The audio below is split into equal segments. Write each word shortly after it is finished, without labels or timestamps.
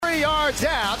yards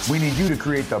out. We need you to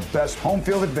create the best home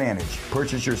field advantage.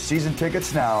 Purchase your season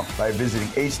tickets now by visiting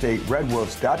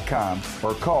AStateRedWolves.com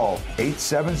or call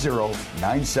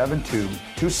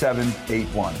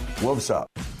 870-972-2781. Wolves up.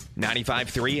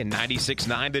 95.3 and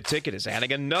 96.9 The Ticket is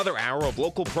adding another hour of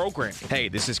local programming. Hey,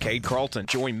 this is Cade Carlton.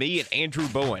 Join me and Andrew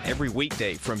Bowen every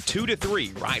weekday from 2 to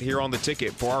 3 right here on The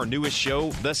Ticket for our newest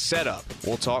show, The Setup.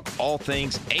 We'll talk all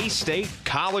things A-State,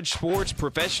 college sports,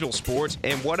 professional sports,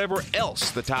 and whatever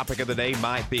else the topic of the day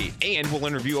might be. And we'll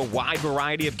interview a wide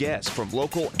variety of guests from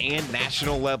local and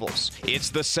national levels. It's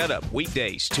The Setup,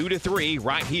 weekdays 2 to 3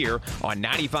 right here on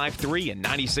 95.3 and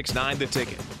 96.9 The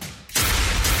Ticket.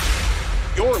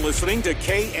 You're listening to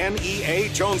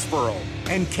KNEA Jonesboro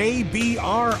and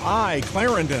KBRI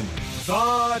Clarendon.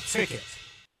 The Ticket.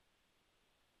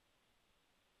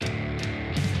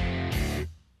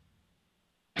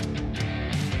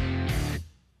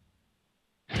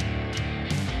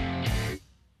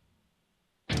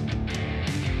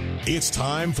 It's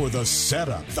time for The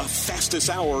Setup, the fastest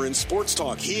hour in sports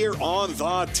talk here on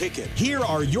The Ticket. Here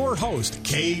are your hosts,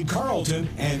 Cade Carlton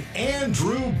and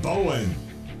Andrew Bowen.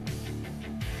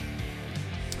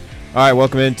 All right,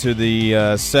 welcome into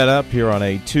the setup here on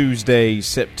a Tuesday,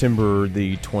 September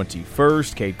the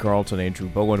 21st. Cade Carlton, Andrew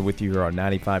Bowen with you here on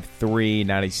 95.3,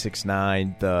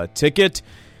 96.9 The Ticket,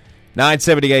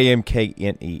 970 AM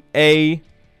KNEA,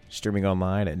 streaming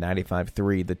online at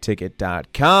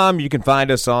 953theticket.com. You can find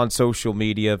us on social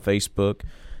media, Facebook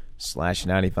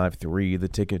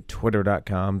 /953theticket,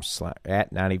 twitter.com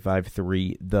at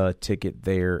 953theticket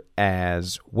there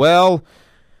as well.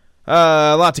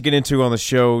 A lot to get into on the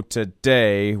show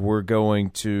today. We're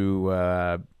going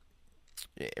to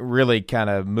really kind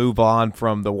of move on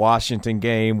from the Washington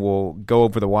game. We'll go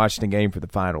over the Washington game for the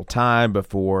final time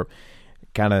before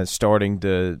kind of starting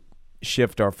to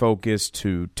shift our focus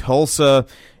to Tulsa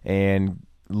and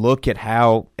look at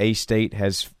how A-State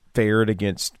has fared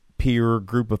against peer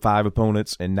group of 5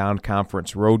 opponents in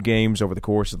non-conference road games over the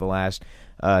course of the last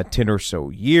 10 or so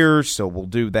years. So we'll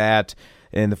do that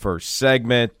in the first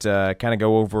segment, kind of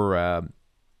go over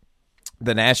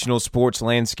the national sports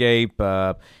landscape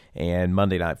and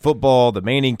Monday Night Football, the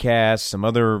Manning cast, some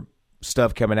other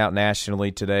stuff coming out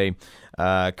nationally today.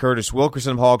 Curtis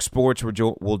Wilkerson of Hawg Sports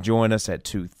will join us at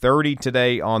 2:30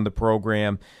 today on the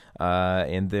program,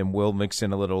 and then we'll mix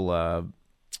in a little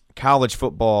college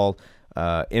football,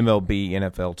 MLB,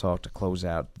 NFL talk to close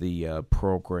out the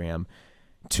program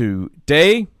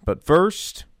today. But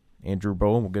first, Andrew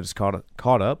Bowen will get us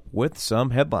caught up with some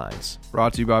headlines.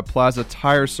 Brought to you by Plaza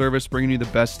Tire Service, bringing you the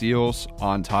best deals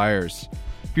on tires.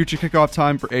 Future kickoff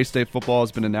time for A-State football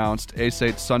has been announced.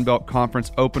 A-State Sunbelt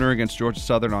Conference opener against Georgia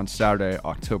Southern on Saturday,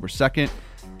 October 2nd.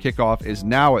 Kickoff is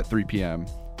now at 3 p.m.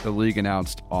 The league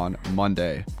announced on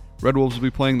Monday. Red Wolves will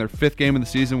be playing their 5th game of the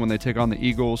season when they take on the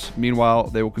Eagles. Meanwhile,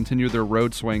 they will continue their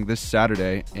road swing this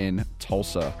Saturday in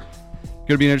Tulsa. Going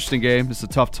to be an interesting game. This is a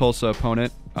tough Tulsa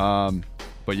opponent.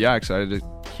 But yeah, excited to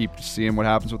keep seeing what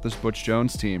happens with this Butch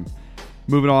Jones team.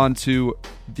 Moving on to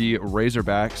the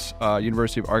Razorbacks,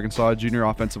 University of Arkansas junior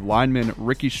offensive lineman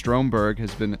Ricky Stromberg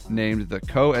has been named the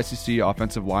co-SEC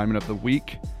Offensive Lineman of the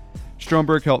Week.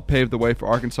 Stromberg helped pave the way for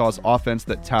Arkansas's offense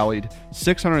that tallied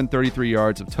 633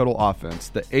 yards of total offense,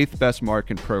 the 8th best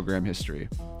mark in program history.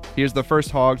 He is the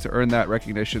first Hog to earn that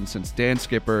recognition since Dan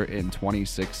Skipper in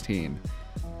 2016.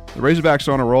 The Razorbacks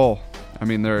are on a roll. I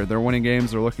mean, they're winning games.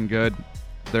 They're looking good.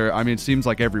 It seems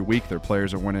like every week their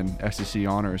players are winning SEC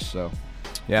honors, so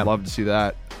yeah, I'd love to see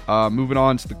that. Moving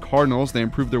on to the Cardinals, they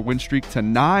improved their win streak to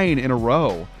 9 in a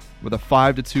row with a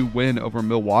 5-2 win over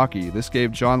Milwaukee. This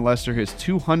gave John Lester his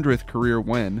 200th career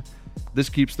win. This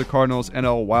keeps the Cardinals'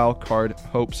 NL wildcard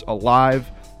hopes alive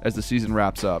as the season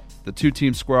wraps up. The two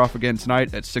teams square off again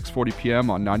tonight at 6:40 p.m.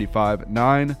 on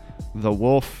 95.9. The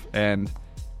Wolf and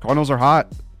Cardinals are hot.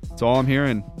 That's all I'm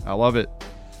hearing. I love it.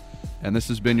 And this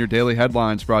has been your daily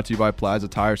headlines brought to you by Plaza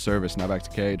Tire Service. Now back to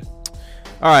Cade.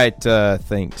 All right,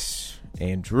 thanks,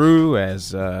 Andrew.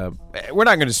 As we're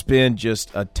not going to spend just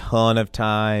a ton of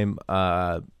time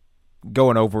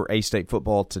going over A-State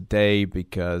football today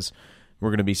because we're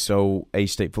going to be so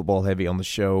A-State football heavy on the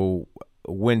show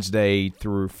Wednesday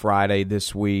through Friday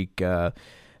this week.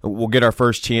 We'll get our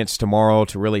first chance tomorrow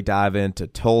to really dive into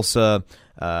Tulsa.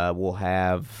 We'll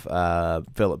have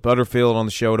Philip Butterfield on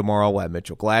the show tomorrow. We'll have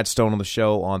Mitchell Gladstone on the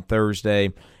show on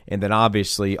Thursday. And then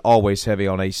obviously always heavy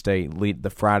on A-State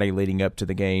the Friday leading up to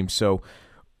the game. So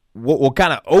we'll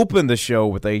kind of open the show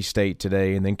with A-State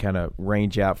today and then kind of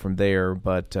range out from there.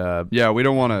 But yeah, we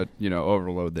don't want to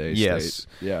overload the A-State. Yes.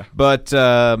 Yeah. But,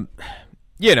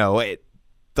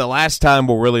 the last time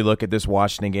we'll really look at this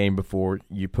Washington game before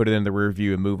you put it in the rear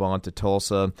view and move on to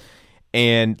Tulsa.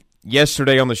 And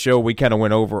yesterday on the show, we kind of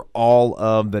went over all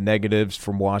of the negatives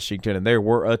from Washington, and there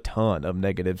were a ton of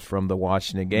negatives from the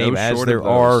Washington game, as there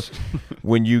are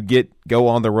when you go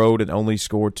on the road and only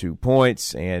score 2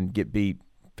 points and get beat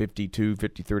 52,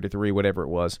 53-3, whatever it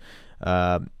was,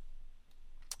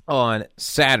 on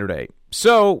Saturday.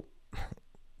 So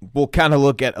we'll kind of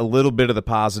look at a little bit of the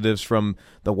positives from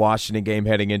the Washington game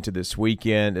heading into this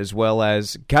weekend, as well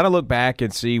as kind of look back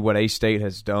and see what A-State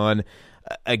has done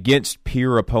against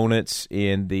peer opponents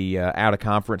in the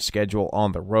out-of-conference schedule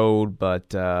on the road.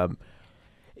 But,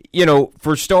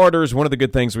 for starters, one of the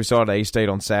good things we saw at A-State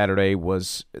on Saturday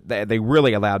was that they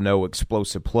really allowed no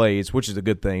explosive plays, which is a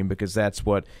good thing because that's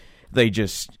what they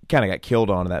just kind of got killed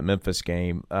on in that Memphis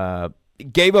game.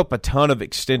 Gave up a ton of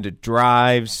extended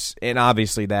drives, and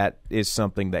obviously that is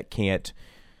something that can't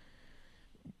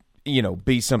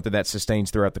be something that sustains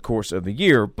throughout the course of the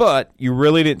year, but you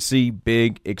really didn't see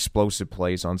big explosive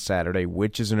plays on Saturday,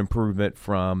 which is an improvement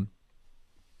from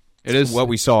what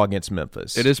we saw against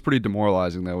Memphis. It is pretty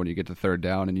demoralizing, though, when you get to third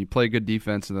down and you play good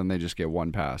defense and then they just get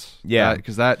one pass. Yeah.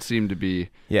 Because that seemed to be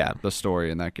the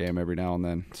story in that game every now and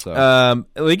then. So,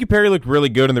 Leaky Perry looked really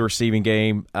good in the receiving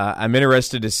game. I'm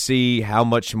interested to see how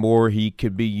much more he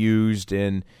could be used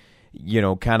in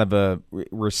kind of a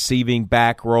receiving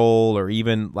back role or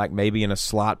even like maybe in a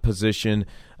slot position.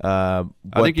 I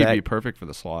think he'd be perfect for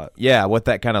the slot. Yeah, what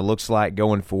that kind of looks like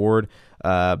going forward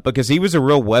because he was a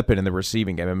real weapon in the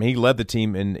receiving game. I mean, he led the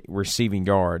team in receiving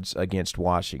yards against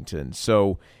Washington.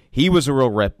 So he was a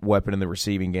real weapon in the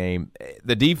receiving game.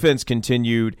 The defense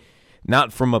continued,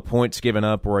 not from a points given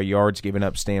up or a yards given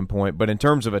up standpoint, but in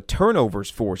terms of a turnovers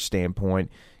forced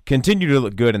standpoint, continue to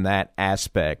look good in that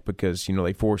aspect because,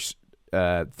 they forced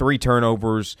 3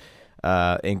 turnovers,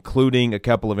 including a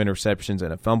couple of interceptions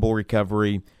and a fumble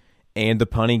recovery, and the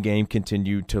punting game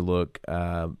continued to look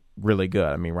really good.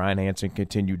 I mean, Ryan Hansen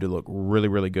continued to look really,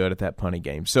 really good at that punting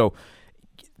game. So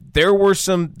there were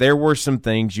some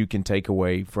things you can take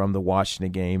away from the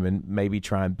Washington game and maybe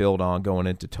try and build on going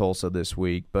into Tulsa this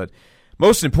week. But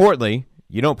most importantly,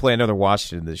 you don't play another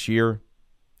Washington this year,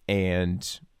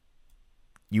 and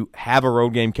you have a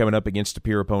road game coming up against a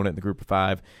peer opponent in the Group of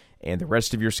 5, and the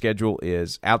rest of your schedule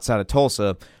is outside of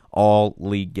Tulsa, all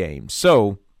league games.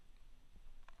 So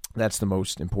that's the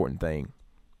most important thing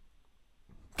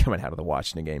coming out of the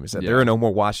Washington game is that there are no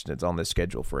more Washingtons on this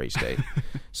schedule for A-State.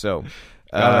 So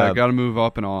got to move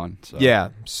up and on. So. Yeah.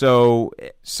 So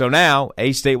now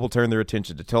A-State will turn their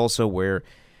attention to Tulsa, where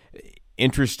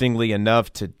interestingly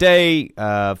enough today,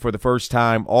 for the first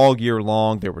time all year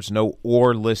long, there was no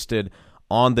or listed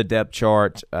on the depth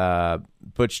chart.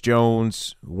 Butch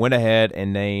Jones went ahead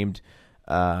and named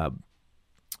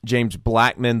James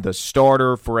Blackman the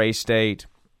starter for A-State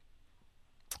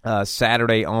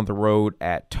Saturday on the road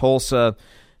at Tulsa.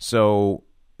 So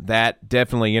that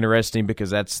definitely interesting because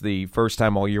that's the first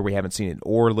time all year we haven't seen an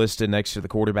or listed next to the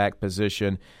quarterback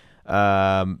position.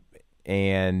 And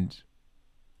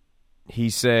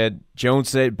Jones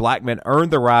said Blackman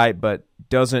earned the right but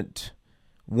doesn't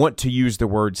want to use the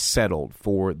word settled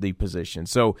for the position.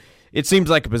 So it seems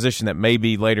like a position that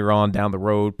maybe later on down the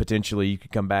road, potentially you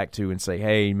could come back to and say,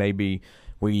 hey, maybe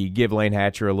we give Lane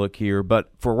Hatcher a look here.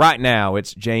 But for right now,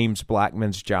 it's James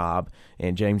Blackman's job,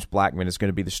 and James Blackman is going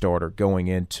to be the starter going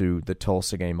into the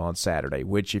Tulsa game on Saturday,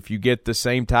 which if you get the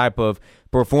same type of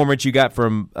performance you got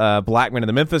from Blackman in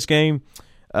the Memphis game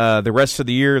the rest of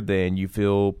the year, then you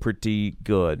feel pretty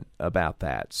good about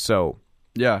that. So,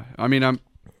 yeah, I mean,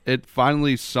 it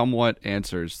finally somewhat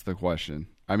answers the question.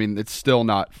 I mean, it's still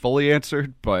not fully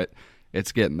answered, but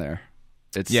it's getting there.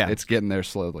 It's getting there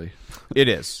slowly. It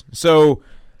is. So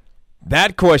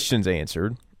that question's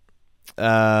answered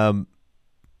as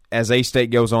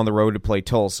A-State goes on the road to play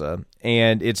Tulsa.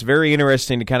 And it's very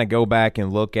interesting to kind of go back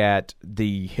and look at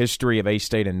the history of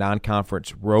A-State in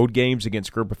non-conference road games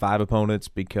against Group of 5 opponents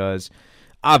because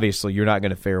obviously you're not going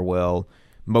to fare well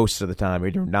most of the time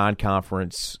in your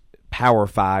non-conference Power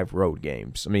 5 road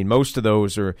games. I mean, most of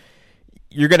those are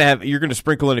you're going to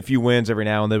sprinkle in a few wins every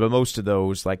now and then, but most of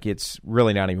those, like, it's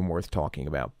really not even worth talking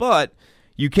about. But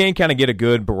you can kind of get a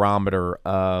good barometer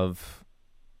of,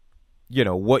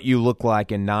 what you look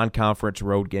like in non-conference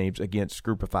road games against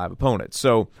Group of 5 opponents.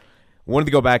 So I wanted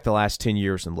to go back the last 10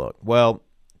 years and look. Well,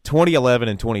 2011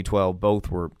 and 2012 both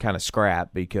were kind of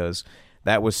scrap because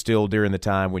that was still during the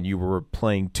time when you were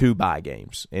playing 2 bye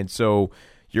games. And so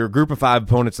your Group of 5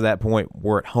 opponents at that point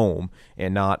were at home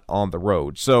and not on the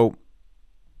road. So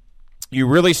You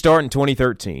really start in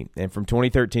 2013, and from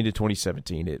 2013 to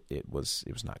 2017, it was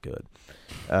not good.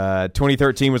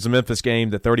 2013 was the Memphis game,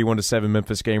 the 31-7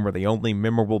 Memphis game, where the only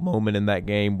memorable moment in that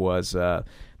game was the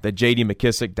J.D.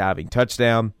 McKissick diving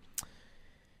touchdown.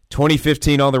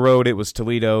 2015 on the road, it was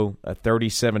Toledo, a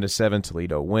 37-7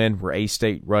 Toledo win, where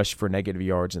A-State rushed for negative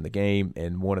yards in the game,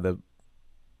 and one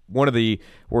of the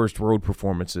worst road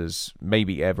performances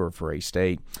maybe ever for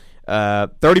A-State.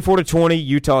 34-20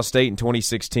 Utah State in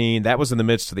 2016. That was in the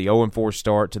midst of the 0-4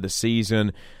 start to the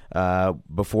season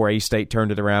before A-State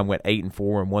turned it around, went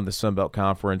 8-4 and won the Sun Belt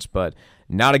Conference, but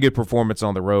not a good performance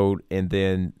on the road. And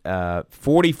then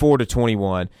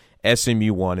 44-21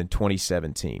 SMU won in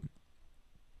 2017,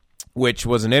 which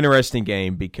was an interesting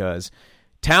game because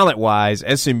talent-wise,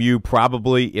 SMU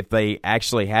probably, if they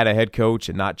actually had a head coach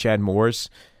and not Chad Morris,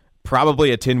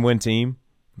 probably a 10-win team.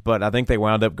 But I think they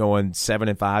wound up going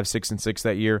 7-5, 6-6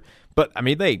 that year. But, I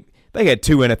mean, they had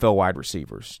two NFL wide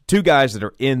receivers, two guys that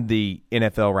are in the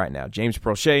NFL right now, James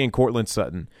Prochet and Cortland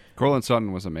Sutton. Cortland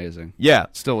Sutton was amazing. Yeah.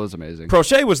 Still is amazing.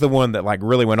 Prochet was the one that,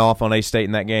 really went off on A-State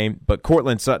in that game, but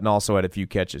Cortland Sutton also had a few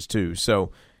catches too.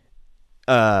 So,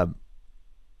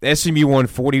 SMU won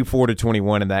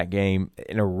 44-21 in that game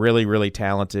in a really, really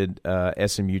talented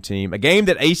SMU team. A game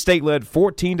that A-State led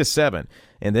 14-7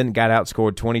 and then got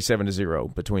outscored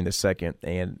 27-0 between the second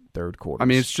and third quarters. I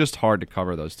mean, it's just hard to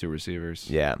cover those two receivers.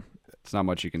 Yeah. It's not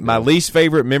much you can do. My least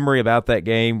favorite memory about that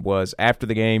game was after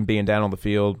the game, being down on the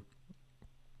field.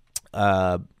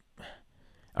 I don't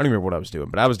even remember what I was doing,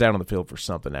 but I was down on the field for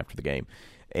something after the game.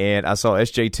 And I saw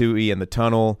SJ2E in the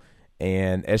tunnel,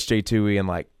 and SJ2E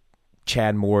and,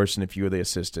 Chad Morris and a few of the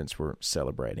assistants were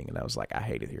celebrating, and I was like, I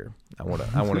hate it here. I want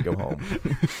to go home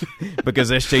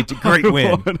because SJ2 great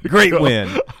win.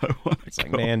 It's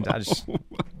like, man,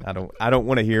 I don't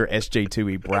want to hear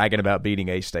SJ2E bragging about beating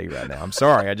A-State right now. I'm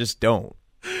sorry, I just don't.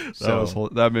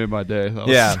 That made my day.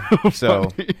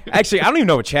 So actually, I don't even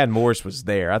know if Chad Morris was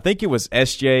there. I think it was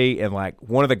SJ and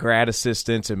one of the grad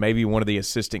assistants and maybe one of the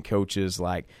assistant coaches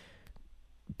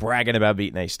bragging about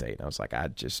beating A-State. And I was like,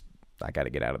 I got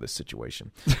to get out of this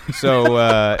situation.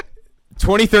 So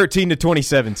 2013 to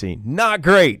 2017, not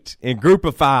great in Group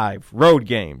of 5 road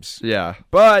games. Yeah.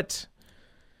 But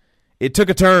it took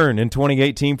a turn in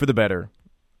 2018 for the better.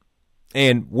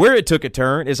 And where it took a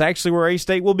turn is actually where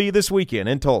A-State will be this weekend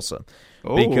in Tulsa.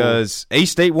 Oh. Because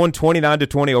A-State won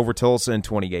 29-20 over Tulsa in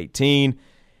 2018.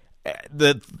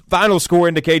 The final score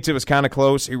indicates it was kind of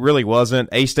close. It really wasn't.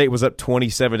 A-State was up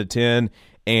 27-10.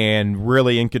 And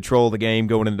really in control of the game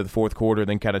going into the fourth quarter,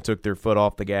 then kind of took their foot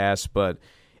off the gas. But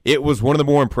it was one of the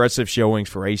more impressive showings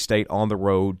for A-State on the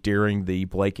road during the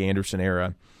Blake Anderson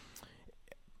era.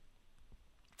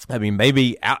 I mean,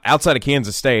 maybe outside of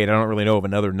Kansas State, I don't really know of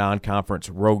another non-conference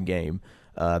road game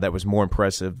that was more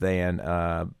impressive than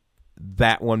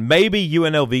that one. Maybe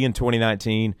UNLV in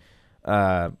 2019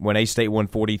 when A-State won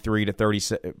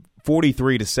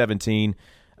 43-17.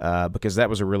 Because that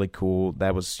was a really cool –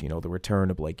 that was, the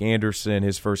return of Blake Anderson,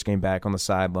 his first game back on the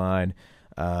sideline.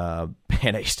 And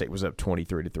A-State was up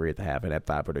 23-3 at the half and had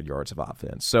 500 yards of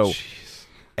offense. So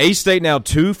A-State now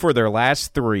 2 for their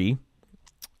last 3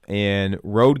 in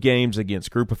road games against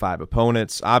Group of 5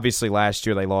 opponents. Obviously, last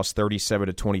year they lost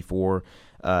 37-24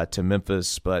 to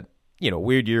Memphis. But,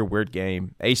 weird year, weird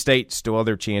game. A-State still had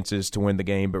their chances to win the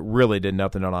game, but really did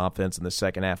nothing on offense in the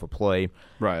second half of play.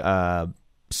 Right.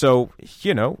 So,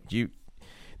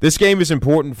 this game is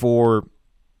important for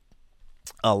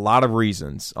a lot of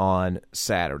reasons on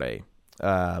Saturday.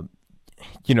 Going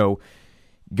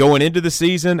into the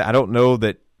season, I don't know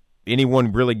that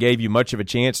anyone really gave you much of a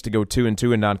chance to go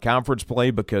 2-2 in non-conference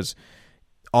play because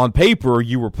on paper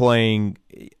you were playing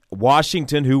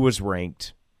Washington, who was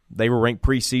ranked. They were ranked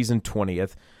preseason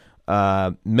 20th.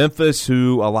 Memphis,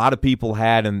 who a lot of people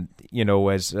had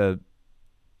as a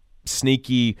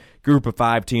sneaky Group of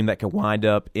 5 team that could wind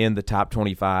up in the top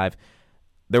 25.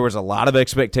 There was a lot of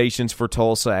expectations for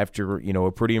Tulsa after,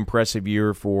 a pretty impressive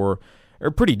year or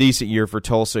pretty decent year for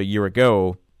Tulsa a year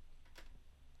ago.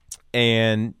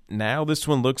 And now this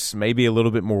one looks maybe a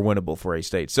little bit more winnable for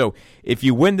A-State. So if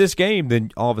you win this game,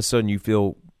 then all of a sudden you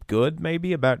feel good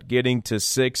maybe about getting to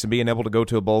 6 and being able to go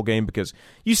to a bowl game because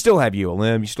you still have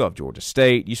ULM, you still have Georgia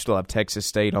State, you still have Texas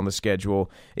State on the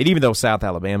schedule. And even though South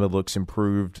Alabama looks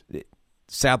improved,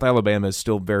 South Alabama is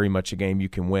still very much a game you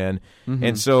can win. Mm-hmm.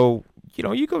 And so,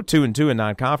 you go 2-2 in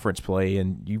non-conference play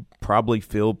and you probably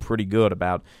feel pretty good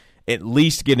about at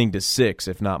least getting to 6,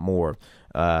 if not more,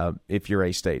 if you're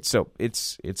A-State. So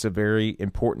it's a very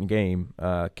important game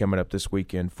coming up this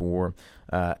weekend for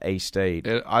A-State.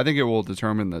 I think it will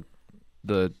determine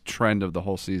the trend of the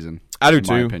whole season. I do in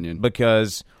too, my opinion.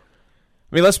 because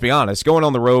I mean, let's be honest. Going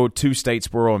on the road to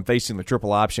Statesboro and facing the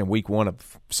triple option week 1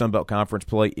 of Sunbelt Conference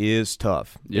play is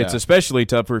tough. Yeah. It's especially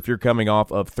tougher if you're coming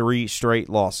off of 3 straight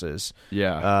losses.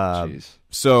 Yeah,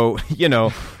 So,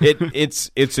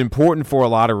 it's important for a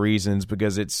lot of reasons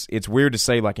because it's weird to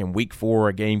say, like, in week 4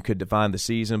 a game could define the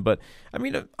season. But, I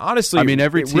mean, honestly,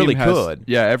 every team really has, could.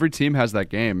 Yeah, every team has that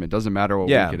game. It doesn't matter what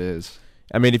week it is.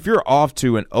 I mean, if you're off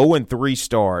to an 0-3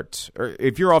 start, or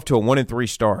if you're off to a 1-3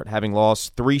 start, having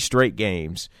lost 3 straight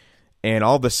games, and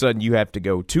all of a sudden you have to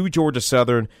go to Georgia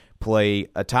Southern, play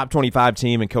a top 25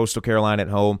 team in Coastal Carolina at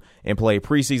home, and play a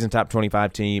preseason top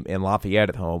 25 team in Lafayette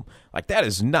at home, like that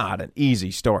is not an easy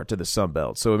start to the Sun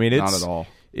Belt. So I mean, it's not at all.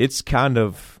 It's kind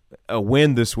of a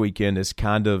win this weekend is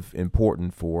kind of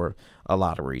important for a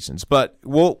lot of reasons. But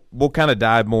we'll kind of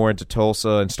dive more into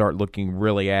Tulsa and start looking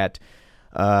really at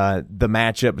the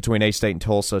matchup between A-State and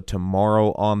Tulsa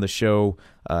tomorrow on the show.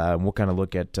 We'll kind of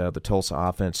look at the Tulsa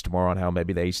offense tomorrow and how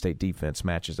maybe the A-State defense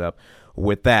matches up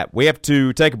with that. We have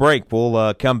to take a break.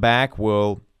 We'll come back.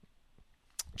 We'll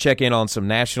check in on some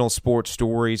national sports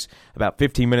stories about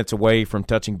 15 minutes away from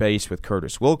touching base with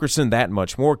Curtis Wilkerson. That and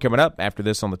much more coming up after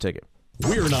this on The Ticket.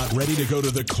 We're not ready to go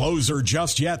to the closer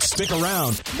just yet. Stick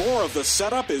around. More of the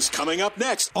setup is coming up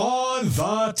next on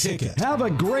The Ticket. Have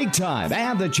a great time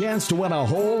and the chance to win a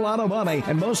whole lot of money,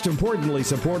 and most importantly,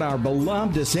 support our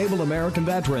beloved disabled American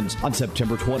veterans on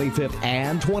September 25th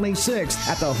and 26th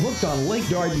at the Hooked on Lake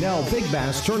Dardanelle Big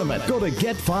Bass Tournament. Go to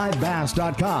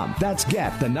get5bass.com. That's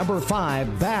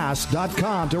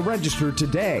get5bass.com to register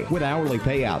today with hourly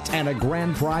payouts and a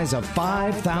grand prize of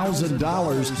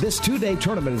 $5,000. This 2-day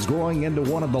tournament is growing into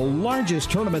one of the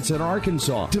largest tournaments in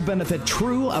Arkansas to benefit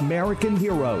true American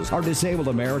heroes, our disabled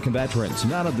American veterans.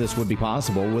 None of this would be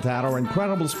possible without our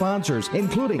incredible sponsors,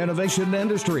 including Innovation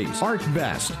Industries,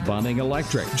 ArcBest, Bunning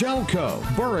Electric, Gelco,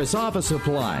 Burris Office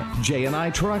Supply, J&I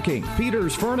Trucking,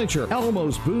 Peters Furniture,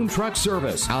 Elmo's Boone Truck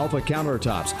Service, Alpha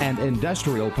Countertops, and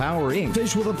Industrial Power Inc.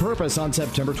 Fish with a Purpose on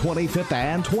September 25th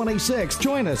and 26th.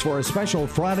 Join us for a special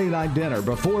Friday night dinner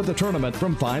before the tournament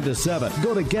from 5 to 7.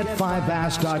 Go to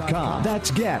get5bass.com.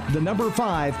 That's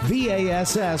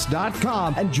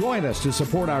get5bass.com and join us to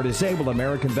support our disabled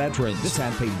American veterans. This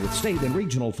ad paid with state and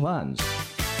regional funds.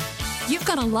 You've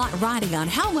got a lot riding on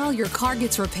how well your car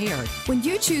gets repaired. When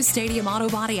you choose Stadium Auto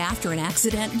Body after an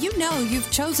accident, you know you've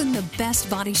chosen the best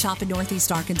body shop in Northeast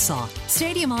Arkansas.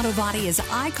 Stadium Auto Body is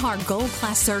iCar Gold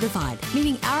Class certified,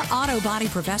 meaning our auto body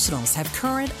professionals have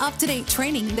current, up-to-date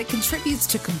training that contributes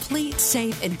to complete,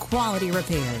 safe, and quality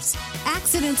repairs.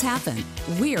 Accidents happen.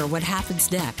 We're what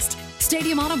happens next.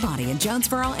 Stadium Auto Body in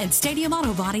Jonesboro and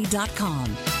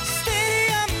StadiumAutoBody.com.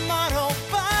 Stadium Auto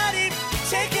Body,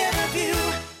 take care of you.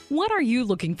 What are you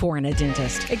looking for in a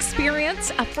dentist? Experience,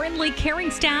 a friendly,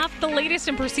 caring staff, the latest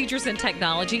in procedures and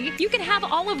technology? You can have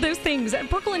all of those things at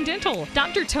Brooklyn Dental.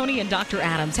 Dr. Tony and Dr.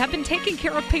 Adams have been taking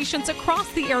care of patients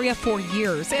across the area for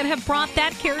years and have brought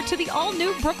that care to the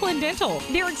all-new Brooklyn Dental.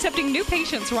 They're accepting new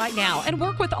patients right now and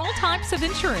work with all types of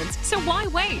insurance. So why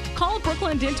wait? Call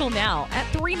Brooklyn Dental now at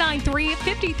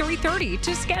 393-5330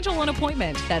 to schedule an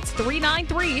appointment. That's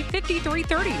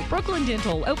 393-5330. Brooklyn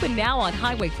Dental, open now on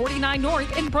Highway 49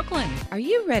 North in Brooklyn. Are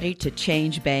you ready to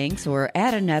change banks or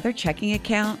add another checking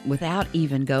account without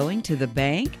even going to the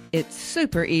bank? It's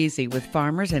super easy with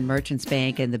Farmers and Merchants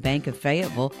Bank and the Bank of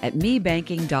Fayetteville at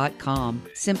mebanking.com.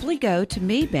 Simply go to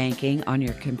Me Banking on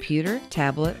your computer,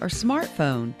 tablet, or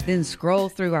smartphone. Then scroll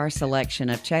through our selection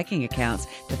of checking accounts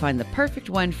to find the perfect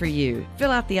one for you.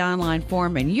 Fill out the online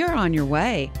form and you're on your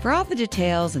way. For all the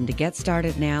details and to get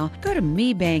started now, go to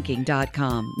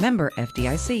mebanking.com. Member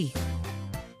FDIC.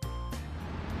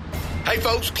 Hey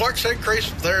folks, Clark St.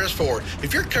 Chris with Harris Ford.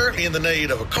 If you're currently in the need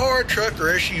of a car, truck,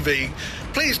 or SUV,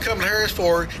 please come to Harris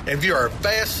Ford and view our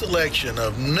vast selection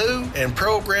of new and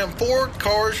programmed Ford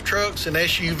cars, trucks, and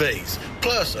SUVs,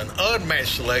 plus an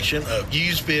unmatched selection of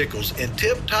used vehicles in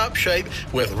tip-top shape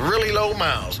with really low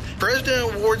miles.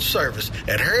 President Award service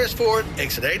at Harris Ford,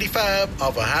 exit 85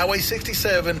 off of Highway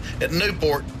 67 at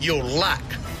Newport. You'll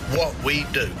like what we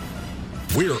do.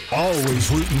 We're always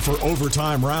rooting for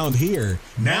overtime round here.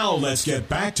 Now let's get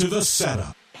back to the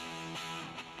setup.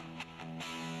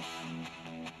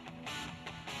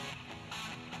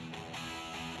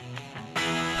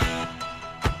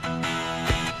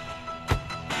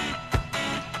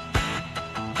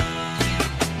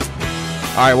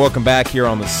 All right, welcome back here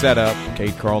on the setup.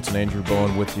 Cade, Carlton, Andrew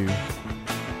Bowen with you.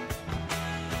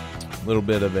 A little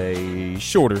bit of a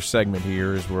shorter segment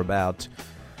here as we're about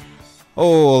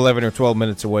 11 or 12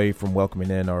 minutes away from welcoming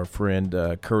in our friend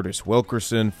Curtis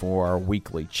Wilkerson for our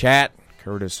weekly chat.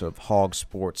 Curtis of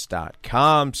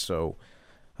hawgsports.com. So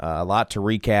a lot to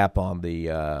recap on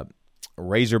the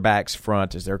Razorbacks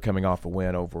front as they're coming off a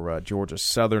win over Georgia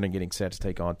Southern and getting set to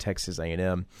take on Texas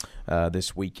A&M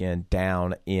this weekend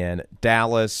down in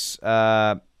Dallas.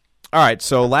 All right,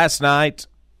 so last night,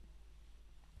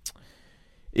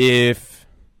 if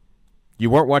you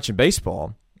weren't watching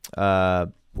baseball,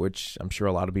 which I'm sure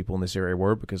a lot of people in this area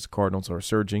were because the Cardinals are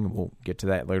surging. We'll get to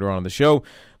that later on in the show.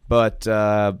 But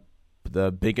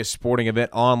the biggest sporting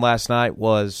event on last night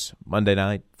was Monday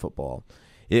Night Football.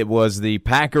 It was the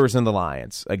Packers and the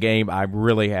Lions, a game I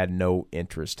really had no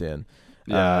interest in.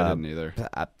 Yeah, I didn't either.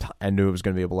 I knew it was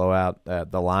going to be a blowout.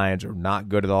 The Lions are not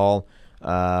good at all.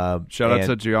 Shout out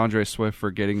to DeAndre Swift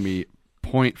for getting me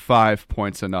 0.5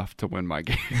 points enough to win my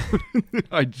game.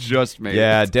 I just made it.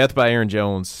 Yeah, death by Aaron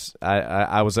Jones.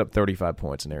 I was up 35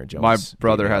 points in Aaron Jones. My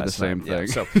brother had the same thing.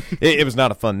 Yeah, so it was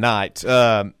not a fun night.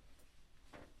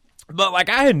 But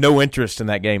I had no interest in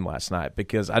that game last night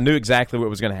because I knew exactly what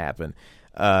was going to happen.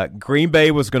 Green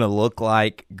Bay was going to look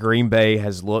like Green Bay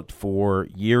has looked for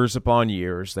years upon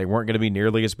years. They weren't going to be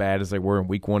nearly as bad as they were in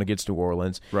Week 1 against New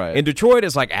Orleans. Right. And Detroit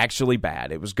is actually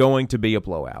bad. It was going to be a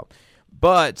blowout.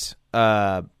 But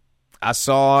I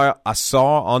saw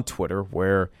on Twitter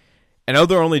where I know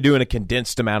they're only doing a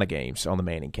condensed amount of games on the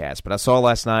Manning Cast, but I saw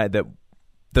last night that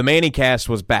the Manning Cast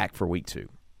was back for Week 2.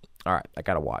 All right, I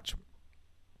got to watch.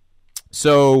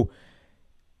 So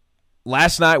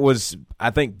last night was, I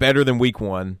think, better than Week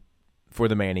 1 for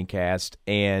the Manning Cast,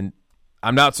 and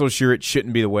I'm not so sure it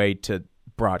shouldn't be the way to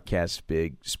broadcast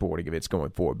big sporting events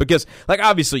going forward. Because,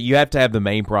 obviously, you have to have the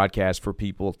main broadcast for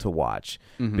people to watch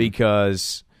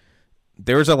because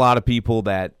there's a lot of people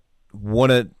that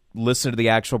want to listen to the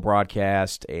actual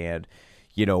broadcast and,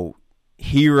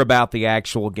 hear about the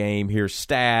actual game, hear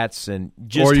stats, and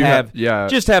just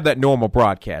have that normal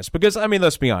broadcast. Because,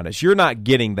 let's be honest, you're not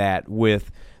getting that with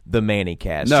the Manning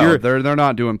Cast. No, they're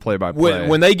not doing play-by-play.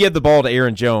 When they give the ball to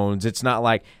Aaron Jones, it's not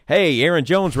like, hey, Aaron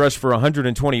Jones rushed for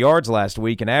 120 yards last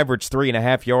week and averaged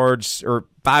 3.5 yards or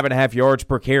 5.5 yards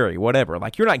per carry, whatever.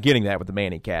 You're not getting that with the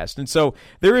Manning Cast. And so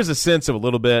there is a sense of a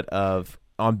little bit of,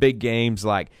 on big games,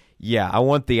 I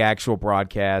want the actual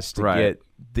broadcast to get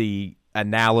the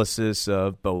analysis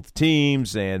of both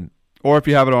teams or if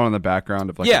you have it on in the background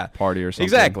of a party or something.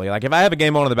 Exactly. If I have a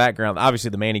game on in the background, obviously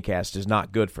the Manning Cast is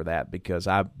not good for that because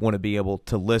I want to be able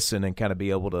to listen and kind of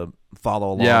be able to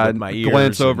follow along with my ears.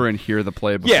 Glance over and hear the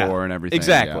play before and everything.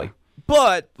 Exactly. Yeah.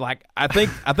 But I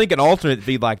think an alternate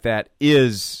feed like that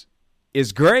is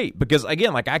great because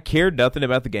again, I cared nothing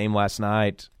about the game last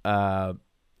night. And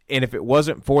if it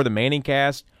wasn't for the Manning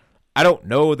Cast, I don't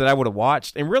know that I would have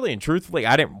watched. And really and truthfully,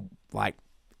 I didn't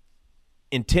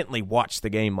intently watch the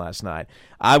game last night.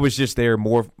 I was just there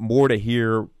more to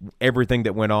hear everything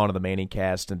that went on in the Manning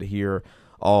Cast and to hear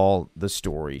all the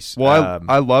stories. Well,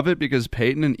 I love it because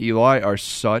Peyton and Eli are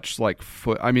such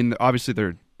obviously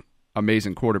they're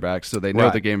amazing quarterbacks, so they know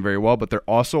the game very well, but they're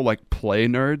also play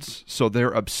nerds, so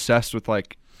they're obsessed with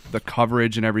the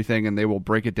coverage and everything, and they will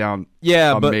break it down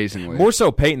amazingly. But more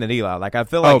so Peyton than Eli. I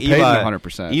feel Peyton,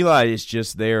 100%. Eli is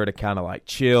just there to kind of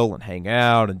chill and hang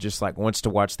out and just wants to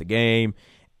watch the game.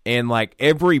 And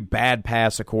every bad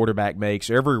pass a quarterback makes,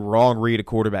 or every wrong read a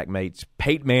quarterback makes,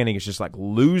 Peyton Manning is just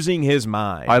losing his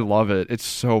mind. I love it. It's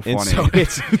so funny. And so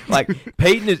it's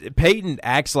Peyton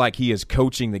acts like he is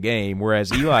coaching the game,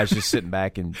 whereas Eli's just sitting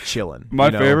back and chilling.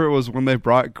 My favorite was when they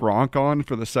brought Gronk on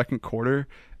for the second quarter.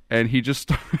 And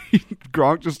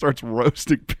Gronk just starts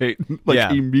roasting Peyton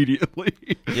immediately.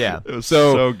 Yeah, it was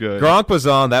so good. Gronk was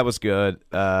on, that was good.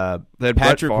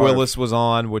 Patrick Willis was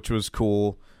on, which was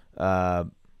cool.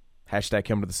 Hashtag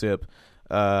him to the sip.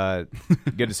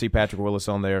 Good to see Patrick Willis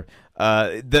on there.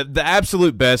 The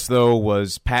absolute best though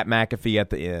was Pat McAfee at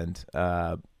the end.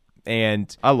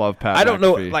 And I love Pat. I don't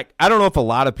know if a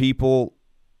lot of people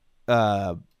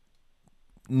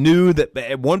knew that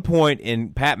at one point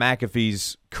in Pat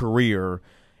McAfee's career,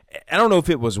 I don't know if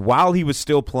it was while he was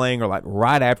still playing or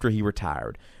right after he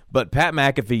retired, but Pat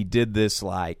McAfee did this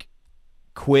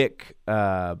quick,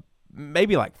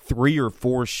 maybe 3 or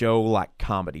 4 show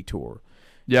comedy tour.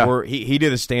 Yeah. Where he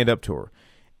did a stand-up tour.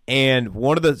 And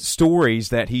one of the stories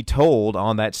that he told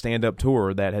on that stand-up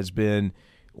tour that has been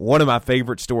one of my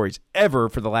favorite stories ever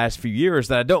for the last few years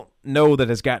that I don't know that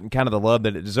has gotten kind of the love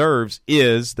that it deserves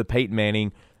is the Peyton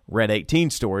Manning Red 18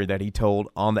 story that he told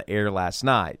on the air last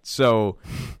night. So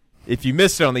if you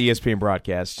missed it on the ESPN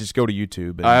broadcast, just go to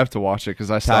YouTube. And I have to watch it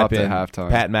because I stopped at halftime.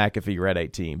 Pat McAfee Red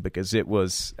 18 because it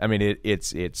was,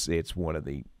 it's one of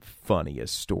the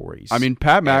funniest stories.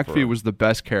 Pat McAfee was the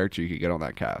best character you could get on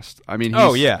that cast.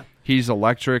 He's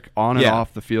electric on and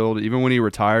off the field. Even when he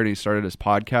retired and he started his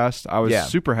podcast, I was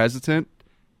super hesitant.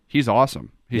 He's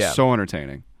awesome. He's so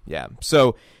entertaining. Yeah.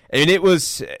 So, and it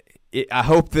was. I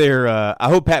hope I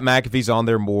hope Pat McAfee's on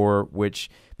there more. Which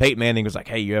Peyton Manning was like,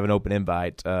 "Hey, you have an open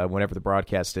invite." Whenever the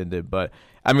broadcast ended, but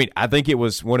I mean, I think it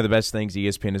was one of the best things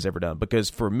ESPN has ever done because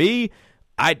for me,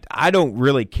 I don't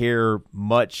really care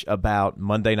much about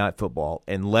Monday Night Football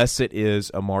unless it is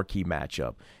a marquee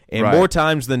matchup. And more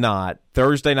times than not,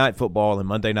 Thursday Night Football and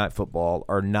Monday Night Football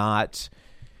are not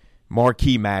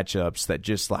marquee matchups that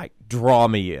just like draw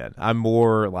me in. I'm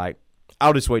more like,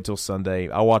 I'll just wait till Sunday.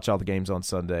 I'll watch all the games on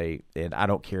Sunday, and I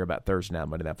don't care about Thursday night,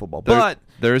 Monday Night Football. But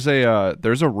there's a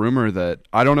rumor that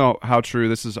I don't know how true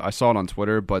this is. I saw it on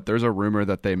Twitter, but there's a rumor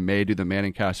that they may do the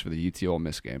Manning cast for the UT Ole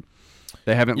Miss game.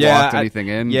 They haven't locked anything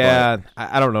in. Yeah,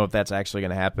 I don't know if that's actually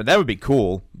going to happen. That would be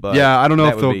cool. But yeah, I don't know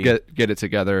if they'll get it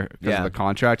together because of the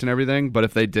contract and everything. But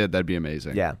if they did, that'd be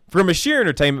amazing. Yeah, from a sheer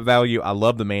entertainment value, I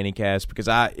love the Manning cast because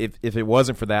if it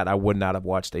wasn't for that, I would not have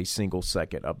watched a single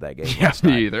second of that game. Last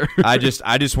night. Me either. I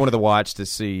just wanted to watch to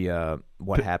see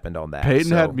what happened on that.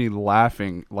 Peyton had me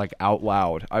laughing like out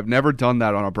loud. I've never done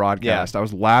that on a broadcast. I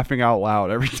was laughing out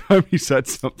loud every time he said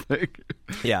something.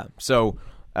 Yeah. So.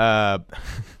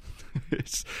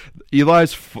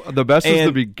 Eli's the best was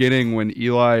the beginning when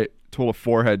Eli told a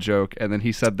forehead joke and then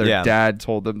he said their dad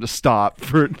told them to stop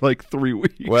for like 3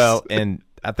 weeks. Well, and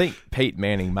I think Peyton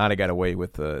Manning might have got away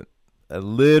with a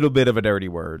little bit of a dirty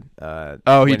word.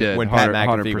 He did when Pat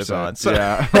McAfee was on. So,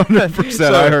 yeah, 100%.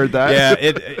 So, I heard that. Yeah,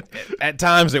 it at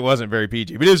times it wasn't very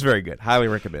PG, but it was very good. Highly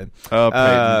recommend.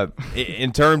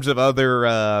 In terms of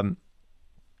other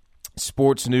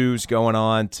sports news going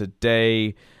on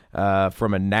today.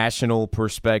 From a national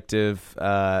perspective,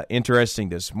 interesting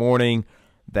this morning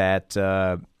that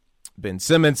Ben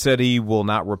Simmons said he will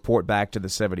not report back to the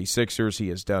 76ers. He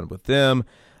is done with them.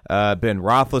 Ben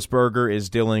Roethlisberger is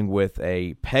dealing with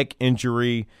a pec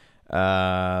injury.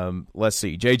 Let's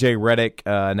see. J.J. Redick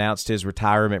announced his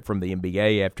retirement from the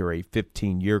NBA after a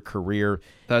 15-year career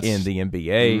in the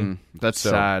NBA. That's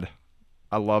sad.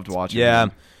 I loved watching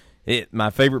him. My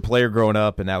favorite player growing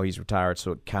up, and now he's retired,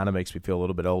 so it kind of makes me feel a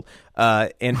little bit old.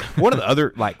 And one of the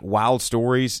other wild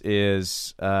stories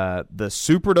is the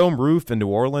Superdome roof in New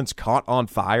Orleans caught on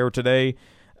fire today.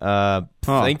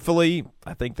 Thankfully,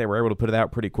 I think they were able to put it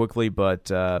out pretty quickly, but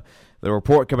the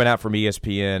report coming out from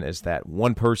ESPN is that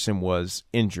one person was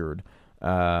injured,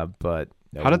 but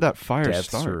how did that fire deaths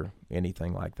start? Or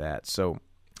anything like that. So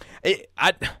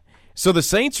So the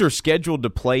Saints are scheduled to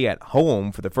play at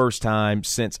home for the first time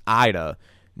since Ida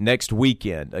next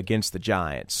weekend against the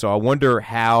Giants. So I wonder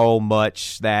how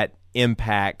much that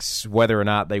impacts whether or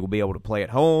not they will be able to play at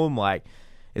home. Like,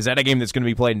 is that a game that's going to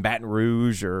be played in Baton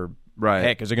Rouge or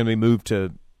heck, is it going to be moved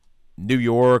to New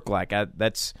York?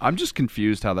 I'm just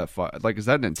confused how that fire. Like, is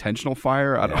that an intentional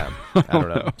fire? I don't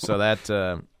know. So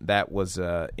that was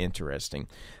interesting.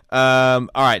 All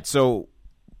right, so.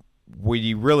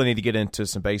 We really need to get into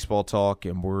some baseball talk,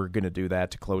 and we're going to do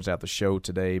that to close out the show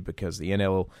today because the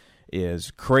NL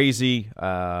is crazy.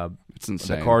 It's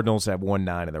insane. The Cardinals have won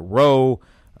 9 in a row,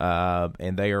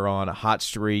 and they are on a hot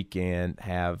streak and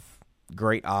have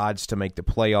great odds to make the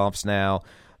playoffs now.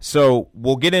 So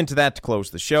we'll get into that to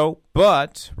close the show,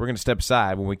 but we're going to step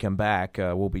aside. When we come back,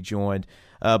 we'll be joined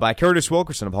by Curtis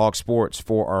Wilkerson of Hawg Sports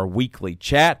for our weekly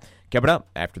chat. Coming up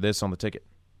after this on The Ticket.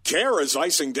 Care is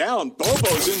icing down.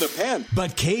 Bobo's in the pen.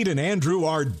 But Cade and Andrew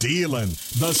are dealing.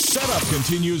 The setup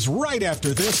continues right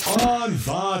after this on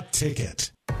The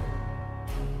Ticket.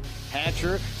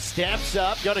 Hatcher steps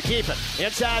up, going to keep it.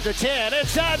 Inside the 10,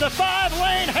 inside the 5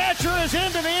 lane. Hatcher is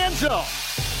into the end zone.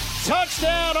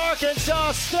 Touchdown,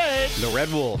 Arkansas State. The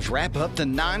Red Wolves wrap up the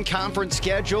non-conference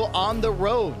schedule on the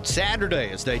road Saturday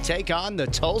as they take on the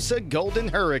Tulsa Golden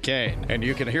Hurricane. And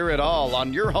you can hear it all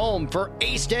on your home for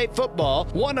A-State football,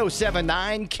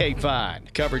 107.9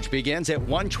 KFIN. Coverage begins at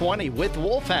 1:20 with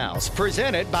Wolf House,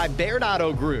 presented by Baird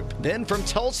Auto Group. Then from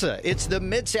Tulsa, it's the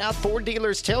Mid-South Ford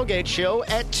Dealers Tailgate Show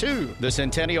at 2, the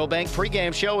Centennial Bank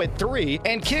pregame show at 3,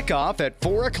 and kickoff at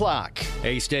 4 o'clock.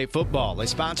 A-State football is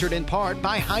sponsored in part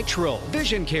by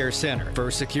Vision Care Center,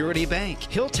 First Security Bank,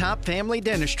 Hilltop Family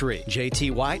Dentistry,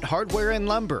 JT White Hardware and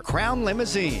Lumber, Crown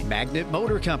Limousine, Magnet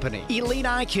Motor Company, Elite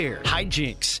Eye Care,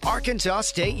 Hijinks, Arkansas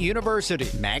State University,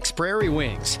 Max Prairie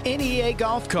Wings, NEA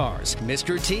Golf Cars,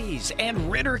 Mr. T's,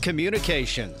 and Ritter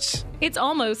Communications. It's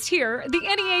almost here, the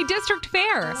NEA District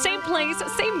Fair. Same place,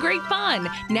 same great fun.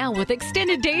 Now with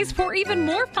extended days for even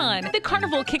more fun. The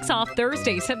carnival kicks off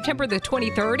Thursday, September the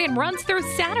 23rd and runs through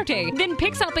Saturday, then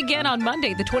picks up again on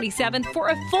Monday the 24th. 27th for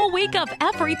a full week of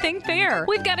everything fair.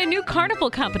 We've got a new carnival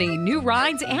company, new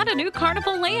rides, and a new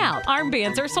carnival layout.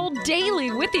 Armbands are sold daily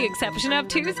with the exception of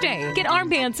Tuesday. Get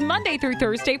armbands Monday through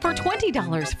Thursday for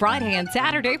 $20, Friday and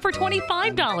Saturday for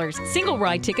 $25. Single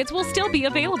ride tickets will still be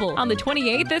available. On the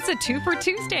 28th, it's a 2 for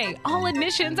Tuesday. All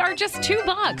admissions are just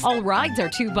 $2. All rides are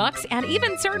 $2, and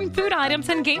even certain food items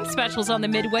and game specials on the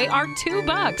Midway are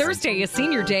 $2. Thursday is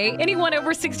Senior Day. Anyone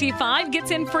over 65 gets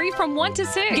in free from 1 to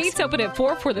 6. Gates open at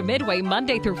 4 for the Midway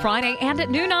Monday through Friday and at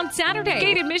noon on Saturday.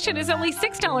 Gate admission is only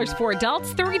 $6 for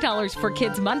adults, $3 for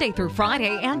kids Monday through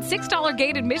Friday, and $6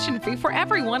 gate admission fee for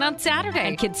everyone on Saturday.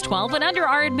 And kids 12 and under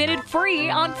are admitted free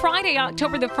on Friday,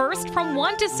 October the 1st from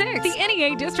 1 to 6. The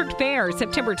NEA District Fair,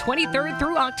 September 23rd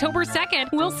through October 2nd.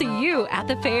 We'll see you at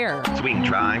the fair. Swing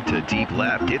drive to deep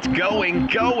left. It's going.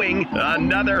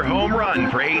 Another home run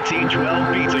for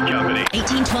 1812 Pizza Company.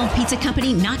 1812 Pizza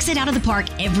Company knocks it out of the park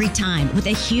every time with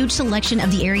a huge selection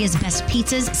of the area's best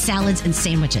pizzas, salads, and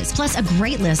sandwiches, plus a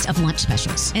great list of lunch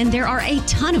specials. And there are a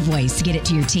ton of ways to get it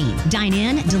to your team. Dine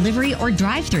in, delivery, or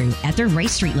drive-through at their Ray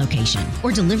Street location.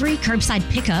 Or delivery, curbside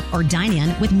pickup, or dine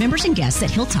in with members and guests at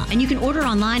Hilltop. And you can order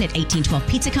online at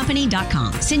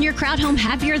 1812pizzacompany.com. Send your crowd home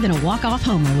happier than a walk-off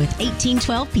homer with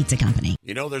 1812 Pizza Company.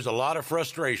 You know, there's a lot of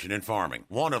frustration in farming.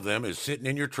 One of them is sitting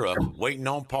in your truck waiting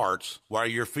on parts while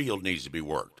your field needs to be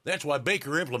worked. That's why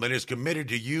Baker Implement is committed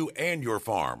to you and your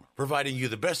farm, providing you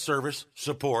the best service,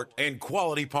 support, and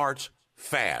quality parts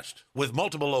fast. With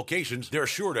multiple locations, they're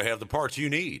sure to have the parts you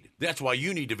need. That's why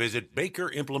you need to visit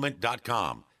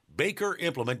BakerImplement.com.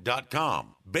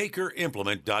 BakerImplement.com.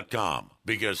 BakerImplement.com.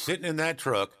 Because sitting in that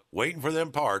truck waiting for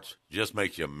them parts just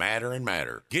makes you madder and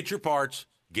madder. Get your parts,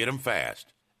 get them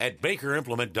fast at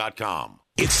BakerImplement.com.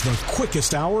 It's the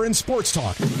quickest hour in sports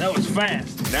talk. That was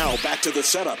fast. Now back to the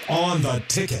setup on the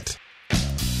ticket.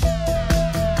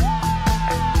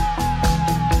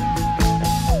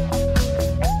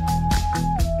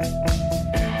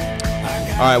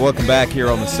 All right, welcome back here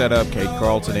on the setup. Cade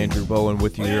Carlton, Andrew Bowen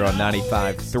with you here on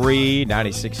 95.3,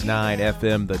 96.9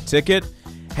 FM, The Ticket.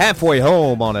 Halfway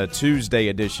home on a Tuesday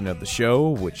edition of the show,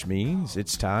 which means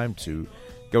it's time to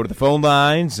go to the phone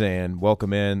lines and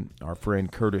welcome in our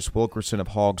friend Curtis Wilkerson of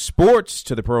Hawg Sports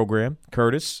to the program.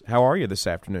 Curtis, how are you this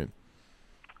afternoon?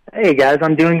 Hey, guys,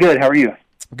 I'm doing good. How are you?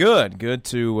 Good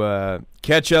to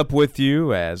catch up with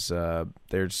you as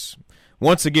there's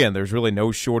really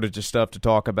no shortage of stuff to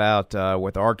talk about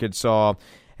with Arkansas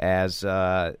as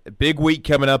a big week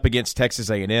coming up against Texas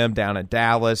A&M down in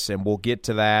Dallas, and we'll get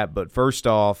to that. But first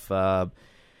off,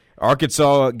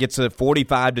 Arkansas gets a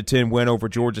 45-10 win over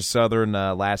Georgia Southern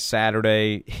last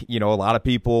Saturday. You know, a lot of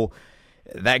people,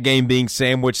 that game being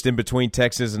sandwiched in between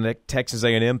Texas and Texas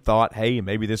A&M, thought, hey,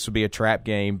 maybe this would be a trap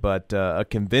game. But a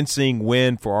convincing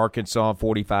win for Arkansas,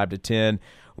 45-10.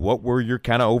 What were your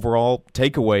kind of overall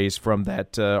takeaways from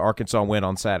that Arkansas win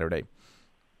on Saturday?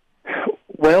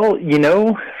 Well, you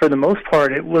know, for the most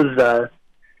part, it was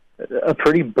a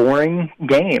pretty boring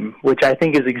game, which I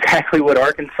think is exactly what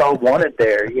Arkansas wanted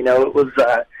there. You know, it was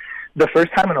the first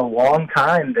time in a long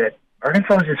time that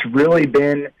Arkansas has just really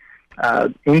been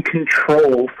in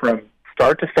control from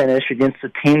start to finish against a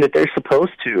team that they're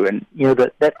supposed to. And, you know,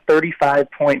 that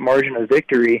 35-point margin of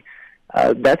victory,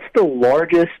 that's the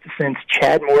largest since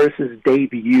Chad Morris's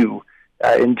debut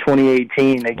in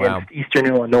 2018 against Eastern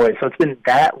Illinois. So it's been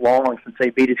that long since they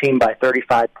beat a team by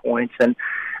 35 points. And,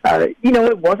 you know,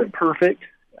 it wasn't perfect,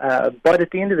 but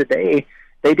at the end of the day,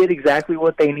 they did exactly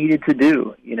what they needed to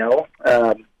do, you know.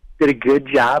 Did a good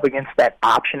job against that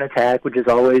option attack, which is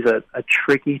always a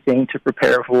tricky thing to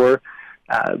prepare for.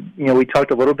 You know, we talked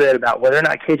a little bit about whether or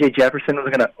not KJ Jefferson was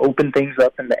going to open things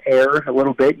up in the air a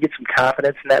little bit, get some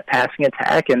confidence in that passing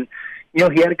attack. And, you know,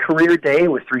 he had a career day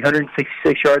with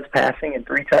 366 yards passing and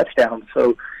 3 touchdowns.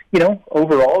 So, you know,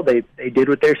 overall they did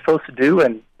what they're supposed to do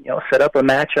and, you know, set up a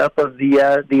matchup of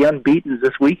the unbeatens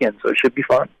this weekend. So it should be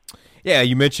fun. Yeah,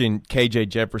 you mentioned KJ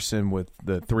Jefferson with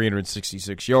the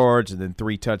 366 yards and then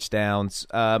 3 touchdowns.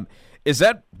 Is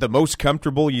that the most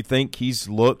comfortable you think he's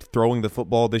looked throwing the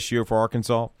football this year for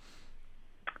Arkansas?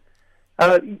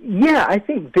 Yeah, I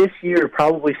think this year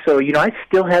probably so. You know, I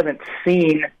still haven't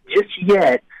seen just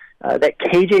yet that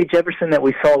KJ Jefferson that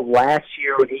we saw last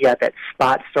year when he got that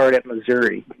spot start at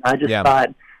Missouri. I just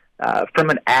thought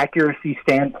from an accuracy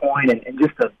standpoint and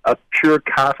just a pure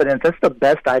confidence, that's the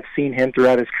best I've seen him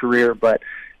throughout his career. But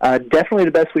definitely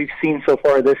the best we've seen so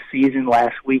far this season.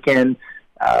 Last weekend,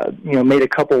 you know, made a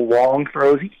couple long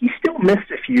throws. He still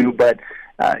missed a few, but,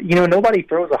 you know, nobody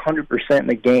throws 100% in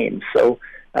the game. So,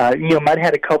 you know, might have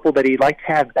had a couple that he'd like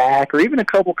to have back or even a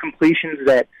couple completions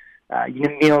that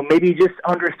Maybe just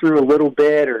underthrew a little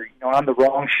bit or, on the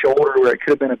wrong shoulder where it could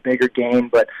have been a bigger gain.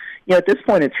 But, at this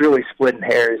point it's really splitting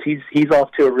hairs. He's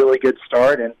off to a really good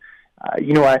start. And,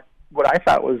 what I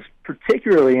thought was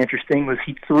particularly interesting was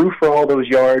he threw for all those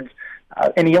yards,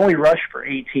 and he only rushed for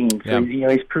 18. So,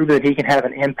 he's proven that he can have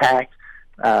an impact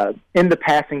in the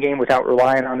passing game without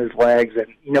relying on his legs.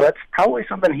 And, that's probably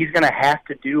something he's going to have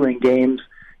to do in games,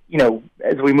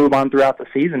 as we move on throughout the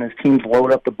season, as teams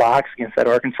load up the box against that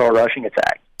Arkansas rushing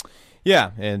attack.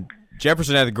 Yeah, and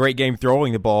Jefferson had a great game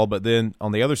throwing the ball, but then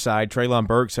on the other side, Treylon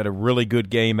Burks had a really good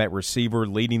game at receiver,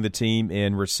 leading the team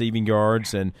in receiving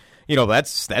yards. And,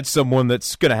 that's someone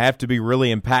that's going to have to be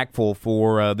really impactful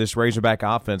for this Razorback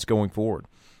offense going forward.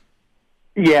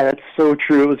 Yeah, that's so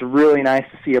true. It was really nice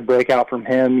to see a breakout from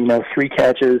him. 3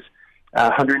 catches,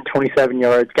 127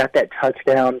 yards, got that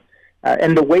touchdown.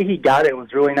 And the way he got it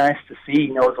was really nice to see.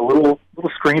 It was a little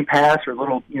screen pass or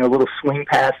little swing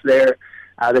pass there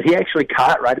that he actually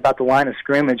caught right about the line of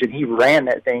scrimmage, and he ran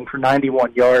that thing for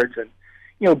 91 yards and,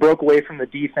 broke away from the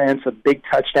defense, a big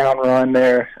touchdown run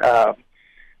there.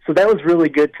 So that was really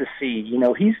good to see.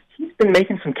 He's been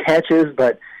making some catches,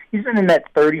 but he's been in that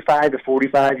 35 to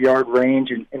 45-yard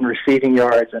range in receiving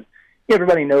yards, and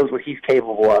everybody knows what he's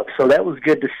capable of. So that was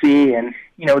good to see, and,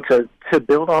 to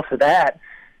build off of that,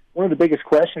 one of the biggest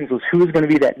questions was who was going to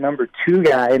be that number 2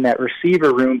 guy in that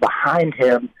receiver room behind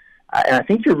him. And I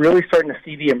think you're really starting to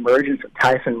see the emergence of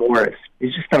Tyson Morris.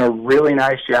 He's just done a really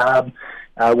nice job,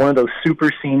 one of those super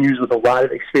seniors with a lot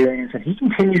of experience, and he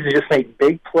continues to just make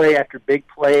big play after big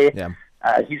play. Yeah.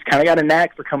 He's kind of got a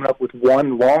knack for coming up with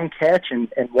one long catch and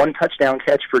one touchdown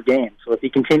catch per game. So if he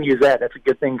continues that, that's a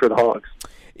good thing for the Hogs.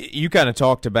 You kind of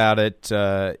talked about it,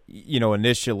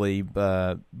 initially,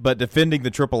 but defending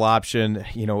the triple option,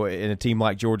 in a team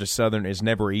like Georgia Southern is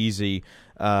never easy.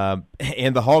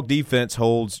 And the Hog defense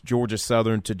holds Georgia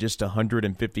Southern to just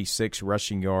 156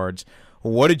 rushing yards.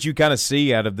 What did you kind of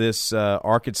see out of this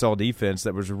Arkansas defense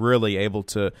that was really able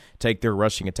to take their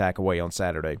rushing attack away on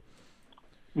Saturday?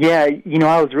 Yeah,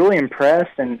 I was really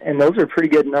impressed, and those are pretty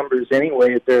good numbers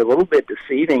anyway. They're a little bit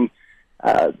deceiving.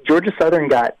 Georgia Southern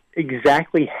got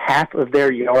exactly half of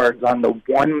their yards on the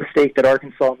one mistake that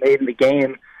Arkansas made in the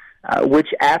game, which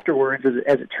afterwards,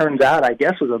 as it turns out, I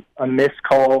guess was a missed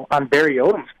call on Barry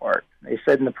Odom's part. They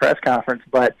said in the press conference,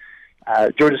 but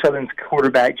Georgia Southern's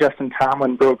quarterback, Justin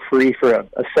Tomlin, broke free for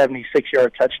a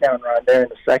 76-yard touchdown run there in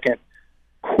the second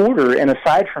quarter. And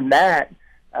aside from that,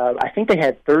 I think they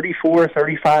had 34,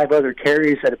 35 other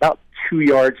carries at about 2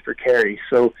 yards per carry.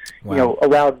 So, wow.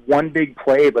 Allowed one big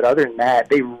play, but other than that,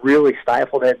 they really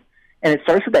stifled it. And it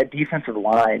starts with that defensive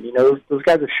line. Those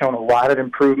guys have shown a lot of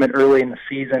improvement early in the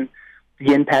season.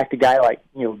 The impact a guy like,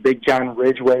 Big John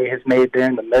Ridgway has made there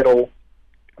in the middle,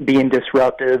 being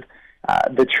disruptive.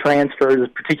 The transfers,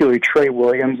 particularly Trey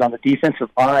Williams on the defensive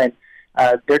line,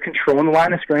 they're controlling the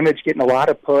line of scrimmage, getting a lot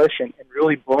of push and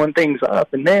really blowing things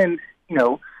up. And then,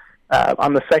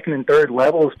 on the second and third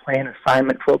levels, playing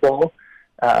assignment football,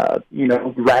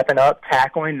 wrapping up,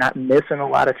 tackling, not missing a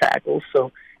lot of tackles.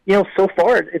 So, so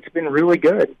far it's been really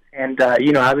good. And,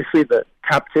 obviously the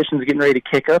competition's getting ready to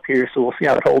kick up here, so we'll see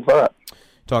how it holds up.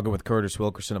 Talking with Curtis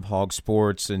Wilkerson of Hawg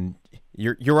Sports, and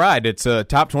you're right. It's a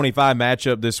top 25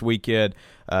 matchup this weekend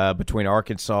between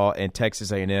Arkansas and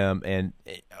Texas A&M. And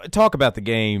talk about the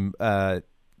game,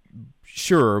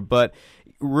 sure, but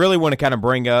really want to kind of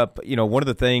bring up, one of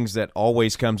the things that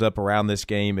always comes up around this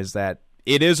game is that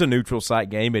it is a neutral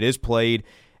site game. It is played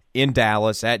in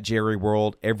Dallas at Jerry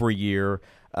World every year.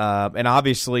 And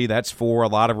obviously that's for a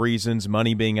lot of reasons,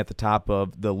 money being at the top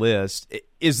of the list.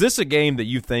 Is this a game that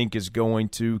you think is going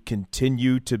to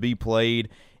continue to be played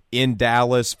in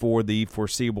Dallas for the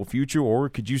foreseeable future, or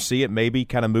could you see it maybe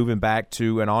kind of moving back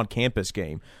to an on-campus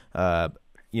game, at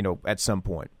some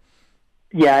point?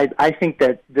 Yeah, I think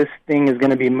that this thing is going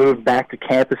to be moved back to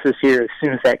campus this year as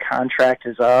soon as that contract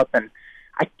is up. And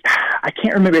I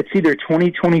can't remember. It's either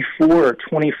 2024 or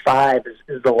 25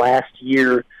 is the last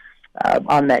year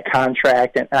on that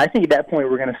contract. And I think at that point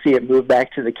we're going to see it move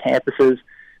back to the campuses.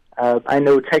 I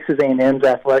know Texas A&M's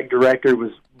athletic director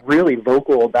was really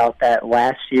vocal about that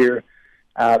last year.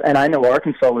 And I know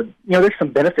Arkansas would, there's some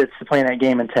benefits to playing that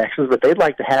game in Texas, but they'd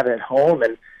like to have it at home.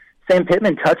 And Sam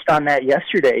Pittman touched on that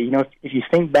yesterday. If you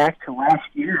think back to last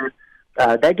year,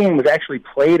 that game was actually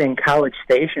played in College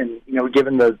Station,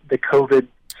 given the COVID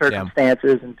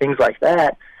circumstances and things like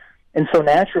that. And so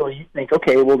naturally you think,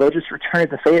 okay, well, they'll just return it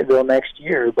to Fayetteville next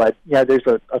year. But, there's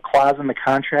a clause in the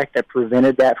contract that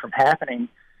prevented that from happening.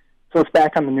 So it's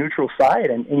back on the neutral side.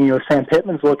 And Sam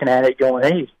Pittman's looking at it going,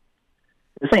 hey,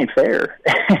 this ain't fair.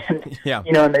 And, yeah.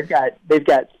 And they've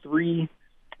got three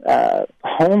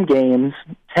home games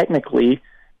technically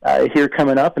here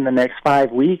coming up in the next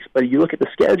 5 weeks, but you look at the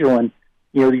schedule and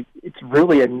it's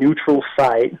really a neutral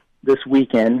site this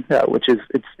weekend, which is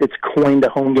it's coined a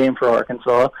home game for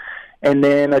Arkansas. And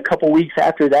then a couple weeks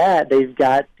after that, they've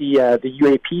got the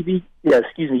UAPB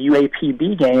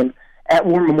game at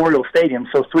War Memorial Stadium.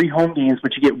 So 3 home games,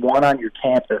 but you get 1 on your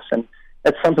campus, and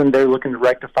that's something they're looking to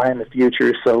rectify in the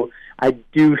future. So I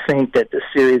do think that this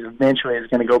series eventually is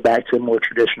going to go back to a more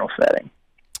traditional setting.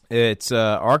 It's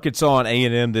Arkansas and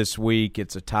A&M this week.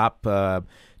 It's a top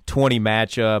 20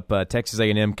 matchup. Texas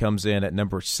A&M comes in at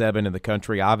number 7 in the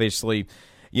country. Obviously,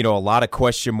 a lot of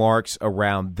question marks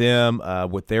around them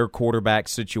with their quarterback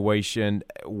situation.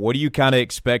 What do you kind of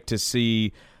expect to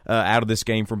see out of this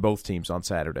game from both teams on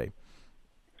Saturday?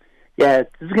 Yeah, this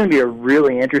is going to be a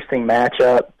really interesting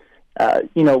matchup.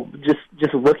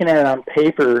 Just looking at it on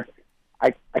paper,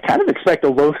 I kind of expect a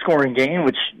low-scoring game,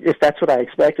 which, if that's what I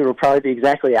expected, will probably be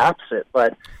exactly opposite.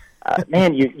 But,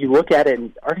 man, you look at it,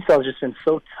 and Arkansas has just been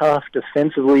so tough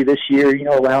defensively this year,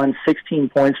 allowing 16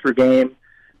 points per game.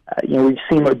 We've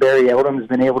seen what Barry Eldham has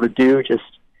been able to do, just,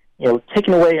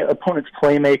 taking away opponents'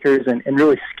 playmakers and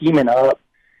really scheming up.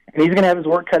 And he's going to have his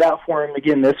work cut out for him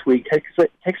again this week. Texas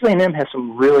A&M has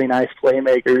some really nice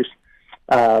playmakers,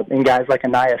 and guys like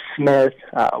Anaya Smith,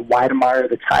 Weidemeyer,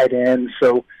 the tight end,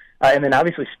 and then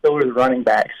obviously Spiller, the running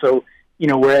back. So,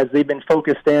 whereas they've been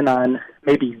focused in on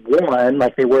maybe one,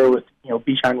 like they were with,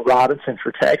 Bijan Robinson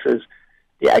for Texas,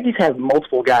 the Aggies have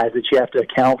multiple guys that you have to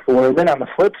account for. And then on the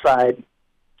flip side,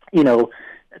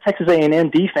 Texas A&M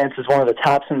defense is one of the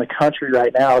tops in the country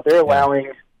right now. They're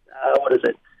allowing,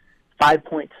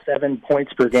 5.7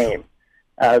 points per game.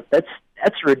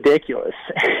 That's ridiculous.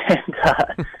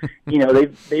 And,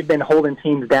 they've been holding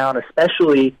teams down,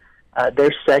 especially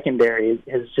their secondary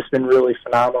has just been really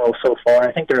phenomenal so far.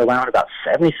 I think they're allowing about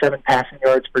 77 passing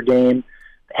yards per game.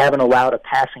 They haven't allowed a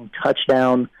passing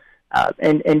touchdown.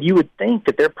 And you would think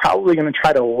that they're probably going to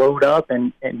try to load up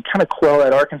and kind of quell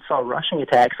that Arkansas rushing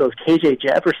attack. So is KJ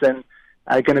Jefferson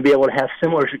going to be able to have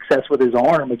similar success with his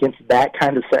arm against that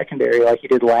kind of secondary like he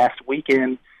did last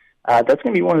weekend? That's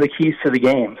going to be one of the keys to the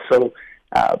game. So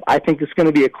I think it's going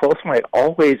to be a close one. It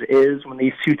always is when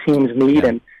these two teams meet.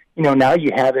 And, now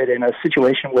you have it in a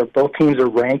situation where both teams are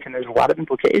ranked, and there's a lot of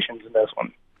implications in this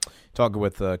one. Talking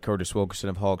with Curtis Wilkerson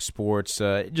of Hawg Sports.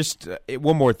 Just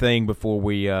one more thing before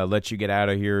we let you get out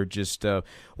of here. Just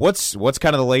what's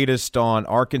kind of the latest on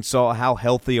Arkansas? How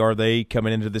healthy are they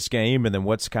coming into this game? And then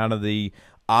what's kind of the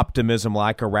optimism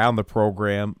like around the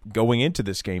program going into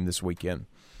this game this weekend?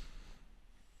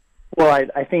 Well,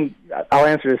 I think I'll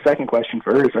answer the second question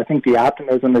first. I think the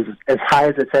optimism is as high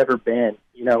as it's ever been.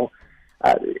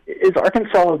 Is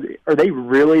Arkansas, are they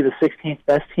really the 16th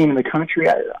best team in the country?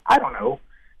 I don't know.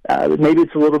 Maybe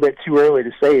it's a little bit too early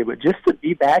to say, but just to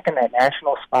be back in that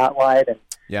national spotlight and,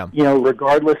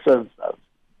 regardless of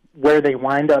where they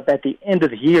wind up at the end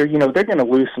of the year, they're going to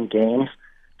lose some games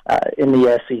in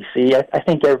the SEC. I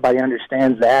think everybody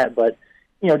understands that, but,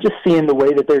 just seeing the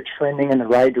way that they're trending in the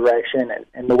right direction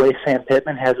and the way Sam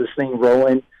Pittman has this thing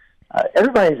rolling,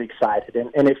 everybody's excited,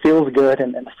 and it feels good,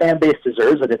 and the fan base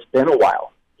deserves it. It's been a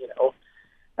while,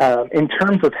 In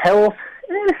terms of health,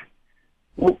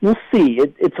 we'll see.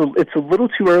 It's a little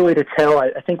too early to tell.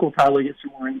 I think we'll probably get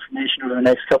some more information over the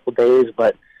next couple of days,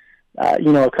 but,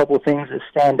 a couple of things that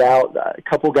stand out. A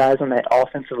couple guys on that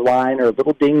offensive line are a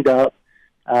little dinged up,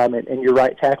 and your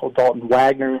right tackle, Dalton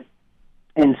Wagner,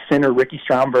 and center Ricky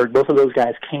Stromberg, both of those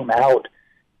guys came out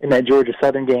in that Georgia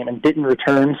Southern game and didn't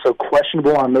return, so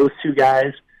questionable on those two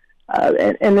guys.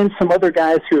 And then some other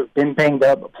guys who have been banged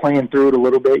up but playing through it a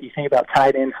little bit. You think about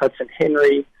tight end Hudson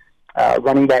Henry,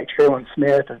 running back Traylon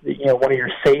Smith, one of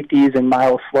your safeties, and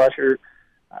Miles Slusher.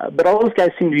 But all those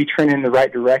guys seem to be trending in the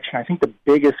right direction. I think the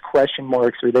biggest question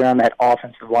marks are there on that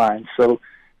offensive line. So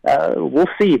we'll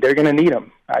see. They're going to need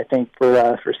them, I think,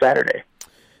 for Saturday.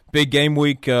 Big game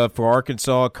week for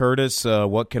Arkansas. Curtis,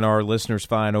 what can our listeners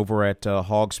find over at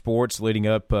Hawg Sports leading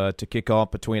up to kickoff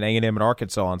between A&M and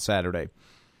Arkansas on Saturday?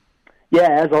 Yeah,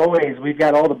 as always, we've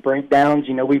got all the breakdowns.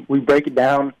 We break it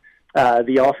down,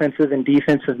 the offensive and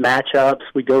defensive matchups.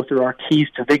 We go through our keys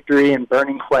to victory and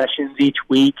burning questions each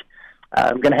week.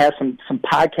 I'm going to have some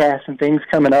podcasts and things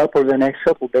coming up over the next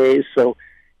couple of days. So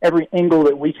every angle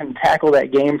that we can tackle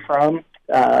that game from,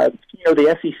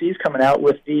 the SEC is coming out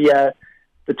with the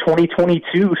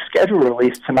 2022 schedule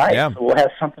release tonight. Yeah. So we'll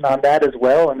have something on that as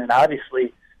well. And then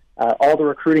obviously all the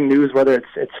recruiting news, whether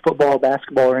it's football,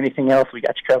 basketball, or anything else, we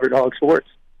got you covered at Hawg Sports.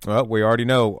 Well, we already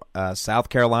know South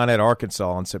Carolina at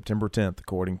Arkansas on September 10th,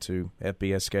 according to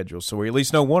FBS schedule. So we at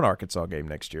least know one Arkansas game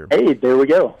next year. Hey, there we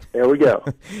go.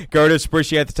 Curtis,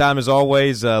 appreciate the time as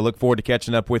always. Look forward to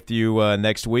catching up with you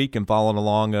next week and following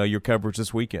along your coverage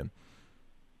this weekend.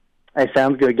 Hey,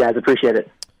 sounds good, guys. Appreciate it.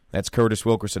 That's Curtis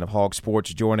Wilkerson of Hawg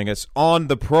Sports joining us on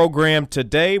the program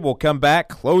today. We'll come back,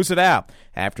 close it out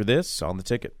after this on The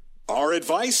Ticket. Our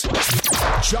advice?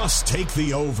 Just take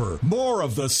the over. More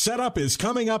of the setup is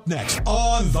coming up next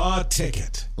on The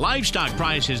Ticket. Livestock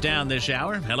prices down this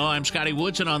hour. Hello, I'm Scotty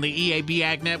Woodson on the EAB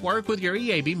Ag Network with your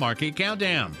EAB Market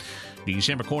Countdown.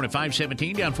 December corn at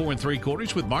 5.17 down 4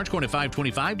 3/4, with March corn at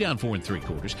 5.25 down 4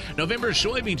 3/4. November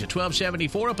soybeans at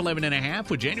 12.74 up 11.5,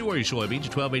 with January soybeans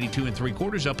at 12.82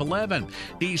 3/4 up 11.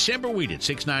 December wheat at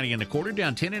 6.90 1/4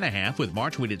 down 10.5, with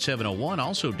March wheat at 7.01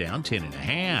 also down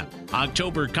 10.5.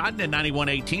 October cotton at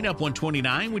 91.18 up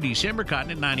 129, with December cotton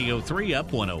at 90.03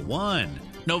 up 101.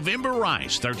 November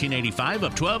rice, $13.85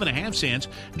 up 12.5 cents.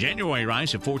 January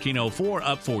rice at $14.04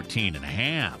 up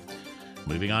 14.5.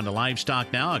 Moving on to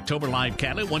livestock now. October live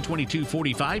cattle at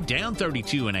 $122.45 down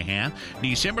 32.5.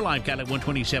 December live cattle at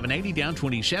 $127.80 down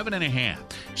 27.5.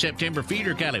 September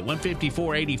feeder cattle at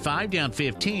 $154.85 down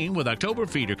 15, with October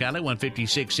feeder cattle at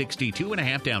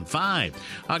 $156.62.5 down 5.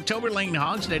 October lean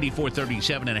hogs at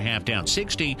 $84.37.5 down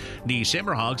 60.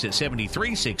 December hogs at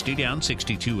 $73.60 down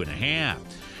 62.5.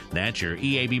 That's your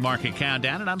EAB Market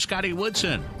Countdown, and I'm Scotty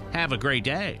Woodson. Have a great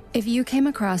day. If you came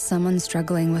across someone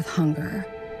struggling with hunger,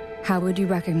 how would you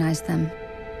recognize them?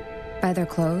 By their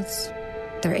clothes,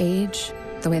 their age,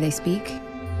 the way they speak?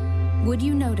 Would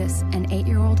you notice an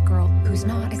 8-year-old girl who's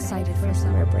not excited for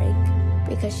summer break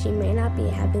because she may not be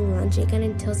having lunch again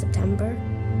until September?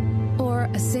 Or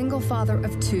a single father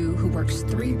of 2 who works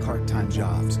 3 part-time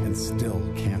jobs and still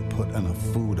can't put enough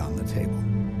food on the table?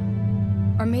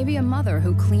 Or maybe a mother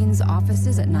who cleans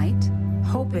offices at night,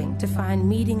 hoping to find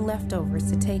meeting leftovers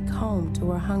to take home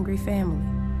to her hungry family.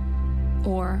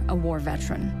 Or a war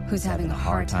veteran who's having a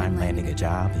hard time landing a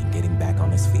job and getting back on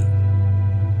his feet.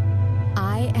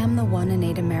 I am the 1 in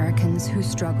 8 Americans who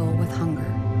struggle with hunger.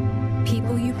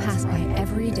 People you pass by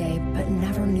every day but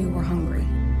never knew were hungry.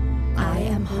 I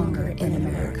am hunger in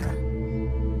America.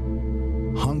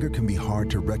 Hunger can be hard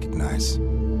to recognize.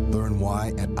 Learn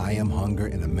why at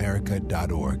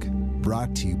IamHungerInAmerica.org.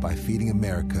 Brought to you by Feeding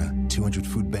America, 200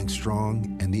 Food Bank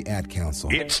Strong, and the Ad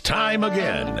Council. It's time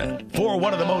again for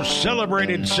one of the most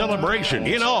celebrated celebrations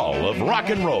in all of rock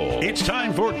and roll. It's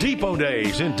time for Depot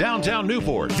Days in downtown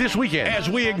Newport this weekend as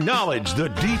we acknowledge the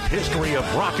deep history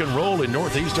of rock and roll in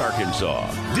Northeast Arkansas.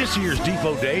 This year's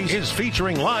Depot Days is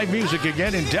featuring live music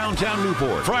again in downtown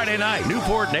Newport. Friday night,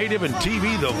 Newport native and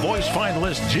TV The Voice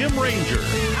finalist Jim Ranger.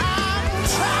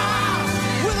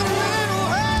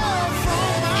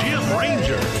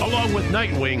 Ranger, along with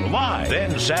Nightwing live.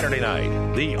 Then Saturday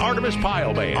night, the Artemis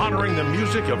Pyle Band, honoring the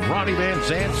music of Ronnie Van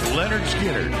Zant's Leonard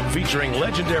Skinner, featuring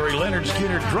legendary Leonard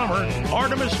Skinner drummer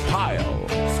Artemis Pyle.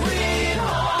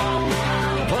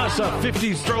 Plus a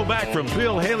 50s throwback from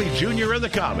Bill Haley Jr. and the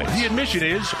Comets. The admission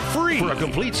is free. For a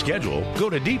complete schedule, go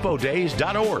to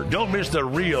depotdays.org. Don't miss the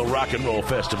real rock and roll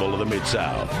festival of the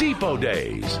Mid-South. Depot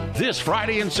Days, this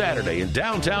Friday and Saturday in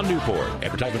downtown Newport.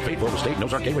 Advertisement paid for with state and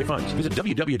Ozark Gateway funds. Visit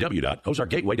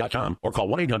www.ozarkgateway.com or call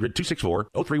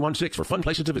 1-800-264-0316 for fun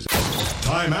places to visit.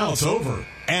 Timeout's over,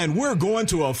 and we're going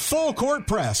to a full court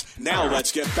press. Now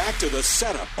let's get back to the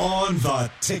setup on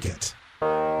The Ticket.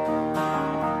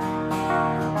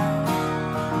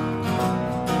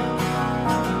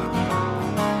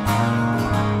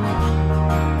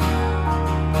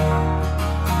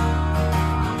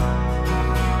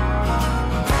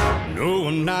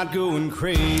 Not going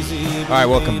crazy. All right,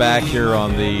 welcome back here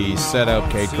on the setup.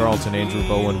 Cade, Carlton, Andrew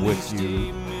Bowen with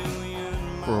you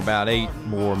for about 8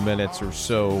 more minutes or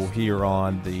so here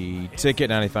on the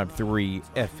Ticket 95.3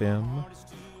 FM,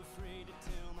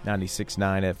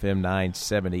 96.9 FM,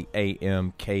 970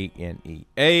 AM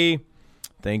KNEA.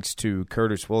 Thanks to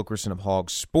Curtis Wilkerson of Hawg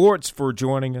Sports for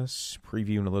joining us,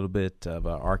 previewing a little bit of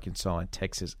Arkansas and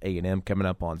Texas A&M coming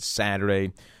up on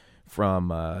Saturday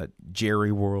from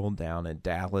Jerry World down in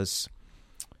Dallas.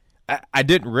 I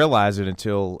didn't realize it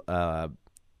until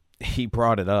he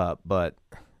brought it up, but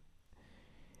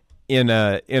in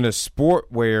a sport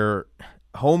where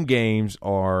home games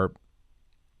are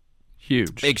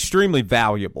huge, extremely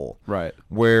valuable, right?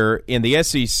 Where in the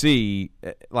SEC,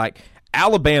 like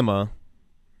Alabama,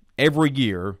 every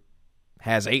year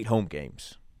has 8 home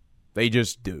games. They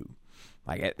just do.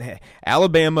 Like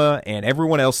Alabama and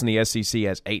everyone else in the SEC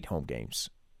has 8 home games.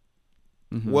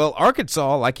 Mm-hmm. Well,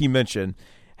 Arkansas, like you mentioned,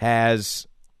 has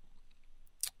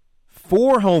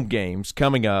 4 home games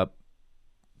coming up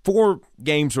 4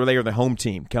 games where they are the home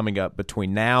team coming up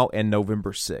between now and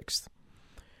November 6th.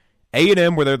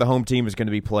 A&M, where they're the home team, is going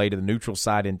to be played at the neutral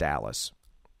site in Dallas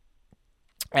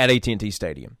at AT&T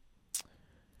Stadium.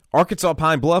 Arkansas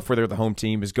Pine Bluff, where they're the home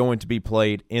team, is going to be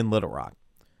played in Little Rock.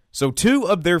 So 2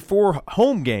 of their 4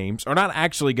 home games are not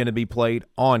actually going to be played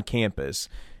on campus,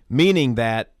 meaning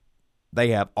that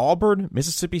they have Auburn,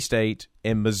 Mississippi State,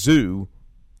 and Mizzou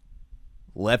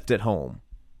left at home.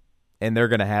 And they're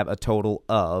going to have a total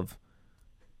of,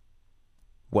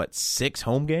 6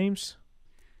 home games?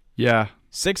 Yeah.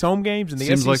 6 home games in the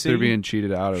Seems SEC? like they're being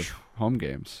cheated out of home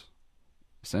games,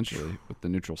 essentially, with the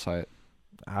neutral site.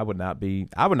 I would not be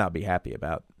happy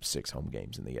about 6 home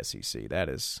games in the SEC.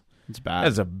 It's bad. That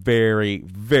is a very,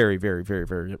 very, very, very,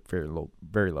 very,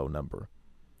 very low number.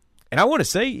 And I want to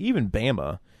say even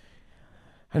Bama.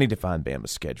 I need to find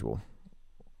Bama's schedule.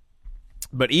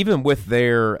 But even with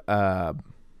their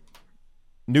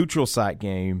neutral site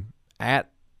game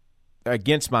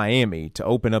against Miami to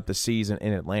open up the season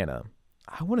in Atlanta,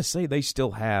 I want to say they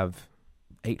still have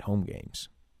 8 home games.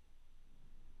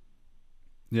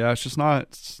 Yeah, it's just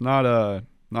not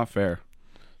fair.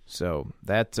 So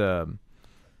that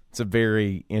it's a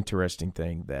very interesting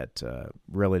thing that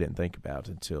really didn't think about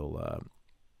until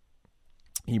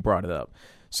he brought it up.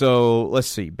 So let's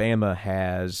see. Bama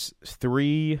has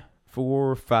 3,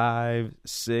 4, 5,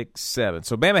 6, 7.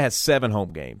 So Bama has 7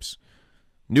 home games.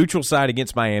 Neutral site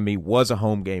against Miami was a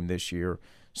home game this year.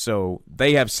 So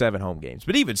they have 7 home games.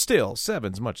 But even still,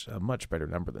 7's a much better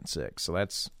number than 6. So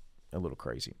that's a little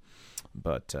crazy.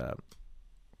 But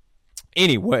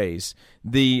anyways,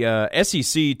 the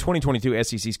SEC 2022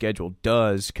 SEC schedule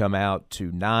does come out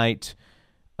tonight.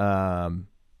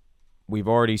 We've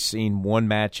already seen 1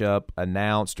 matchup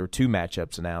announced, or 2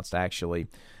 matchups announced, actually,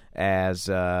 as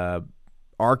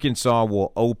Arkansas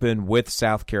will open with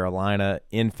South Carolina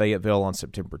in Fayetteville on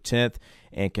September 10th,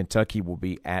 and Kentucky will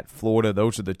be at Florida.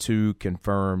 Those are the 2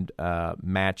 confirmed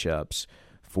matchups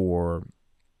for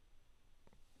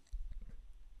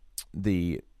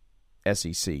the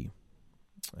SEC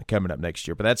coming up next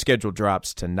year. But that schedule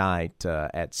drops tonight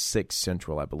at 6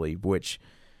 Central, I believe, which,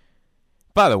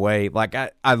 by the way,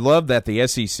 I love that the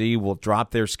SEC will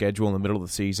drop their schedule in the middle of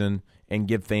the season and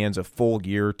give fans a full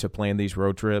year to plan these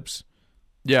road trips.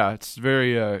 Yeah, it's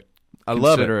very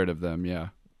considerate of them, yeah.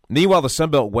 Meanwhile, the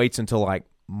Sun Belt waits until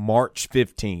March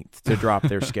 15th to drop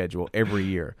their schedule every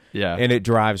year. Yeah. And it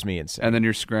drives me insane. And then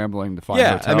you're scrambling to find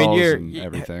hotels and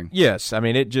everything. Yes. I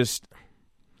mean, it just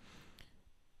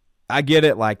 – I get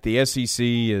it. The SEC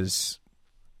is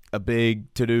a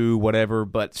big to-do, whatever,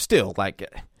 but still,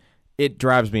 it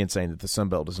drives me insane that the Sun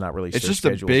Belt does not release their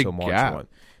schedule until March 1.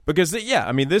 Because,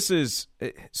 this is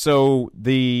 – so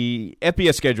the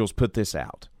FBS schedules put this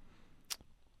out.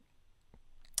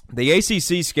 The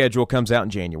ACC schedule comes out in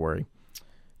January.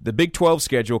 The Big 12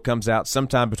 schedule comes out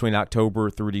sometime between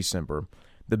October through December.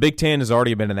 The Big 10 has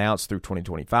already been announced through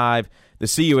 2025. The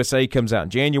CUSA comes out in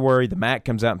January. The MAC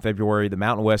comes out in February. The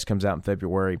Mountain West comes out in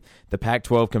February. The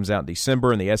Pac-12 comes out in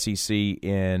December, and the SEC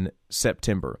in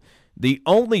September. The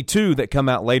only 2 that come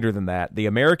out later than that, the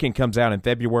American comes out in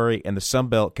February, and the Sun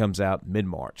Belt comes out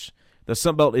mid-March. The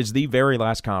Sun Belt is the very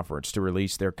last conference to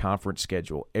release their conference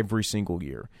schedule every single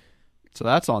year. So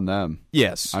that's on them.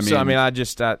 Yes. I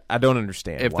don't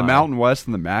understand. If why. the Mountain West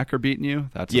and the MAC are beating you,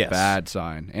 that's a bad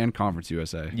sign. And Conference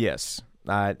USA. Yes.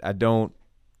 I don't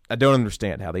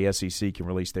understand how the SEC can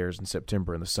release theirs in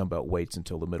September and the Sun Belt waits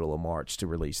until the middle of March to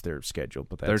release their schedule.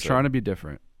 But they're trying to be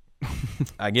different.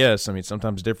 I guess.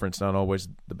 Sometimes different's not always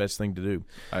the best thing to do.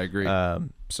 I agree.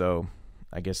 So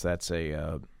I guess that's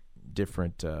a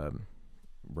different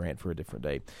rant for a different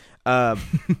day.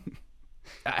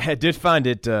 I did find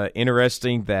it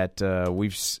interesting that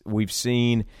we've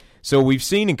seen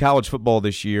in college football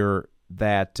this year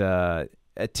that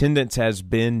attendance has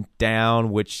been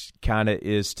down, which kind of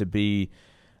is to be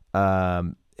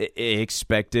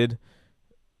expected.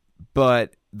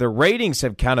 But the ratings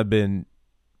have kind of been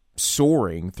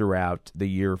soaring throughout the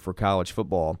year for college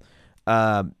football.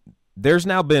 There's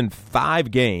now been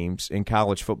 5 games in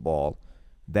college football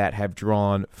that have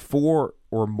drawn 4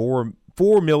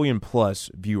 million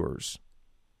plus viewers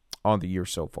on the year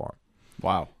so far.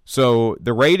 Wow. So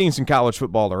the ratings in college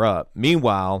football are up.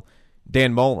 Meanwhile,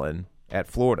 Dan Mullen at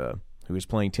Florida, who is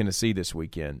playing Tennessee this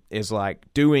weekend, is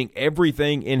doing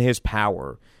everything in his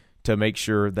power to make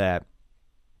sure that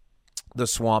the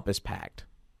swamp is packed.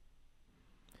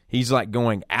 He's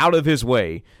going out of his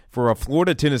way for a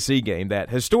Florida-Tennessee game that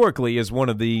historically is one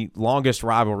of the longest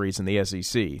rivalries in the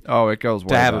SEC. Oh, it goes way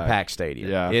to have back. A packed stadium.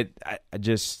 Yeah.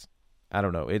 I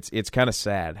don't know. It's kind of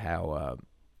sad how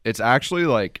it's actually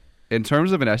in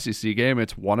terms of an SEC game,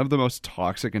 it's one of the most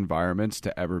toxic environments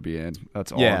to ever be in.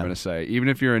 That's all I'm going to say. Even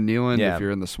if you're in Neyland, if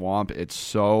you're in the swamp, it's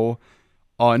so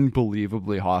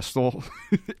unbelievably hostile.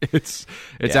 It's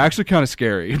actually kind of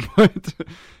scary. But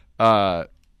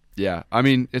yeah, I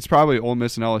mean, it's probably Ole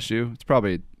Miss and LSU. It's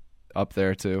probably up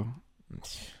there too.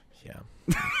 Yeah.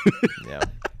 Yeah.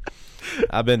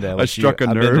 I've been to LSU. I struck a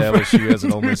nerve. I've been to LSU as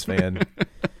an Ole Miss fan.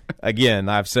 Again,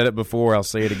 I've said it before. I'll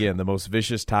say it again. The most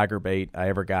vicious tiger bait I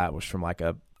ever got was from like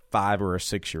a 5 or a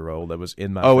 6-year-old that was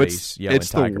in my face yelling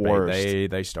tiger the worst. bait.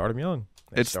 They start them young.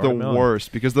 It's the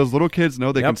worst because those little kids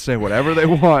know they can say whatever they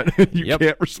want. You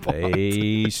can't respond.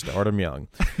 They start them young.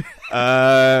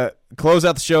 Close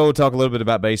out the show, talk a little bit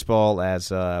about baseball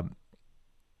as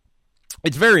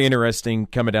it's very interesting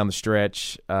coming down the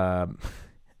stretch.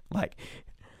 Like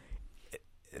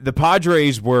the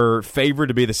Padres were favored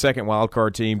to be the second wild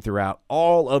card team throughout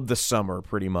all of the summer,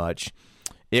 pretty much.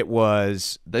 It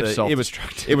was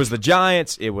it was the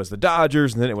Giants, it was the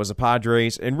Dodgers, and then it was the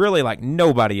Padres, and really like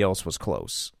nobody else was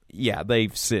close. Yeah,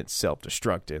 they've since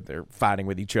self-destructed. They're fighting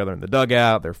with each other in the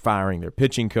dugout. They're firing their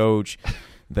pitching coach.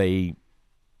 Their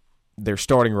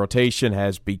starting rotation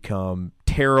has become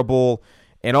terrible,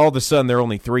 and all of a sudden they're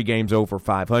only 3 games over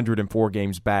 500 and 4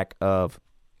 games back of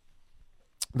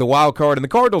the wild card, and the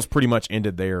Cardinals pretty much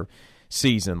ended their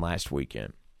season last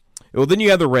weekend. Well, then you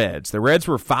have the Reds. The Reds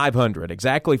were 500,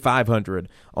 exactly 500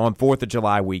 on 4th of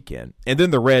July weekend, and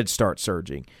then the Reds start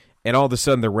surging, and all of a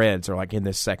sudden the Reds are like in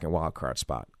this second wild card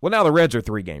spot. Well, now the Reds are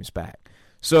 3 games back.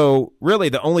 So really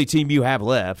the only team you have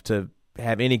left to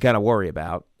have any kind of worry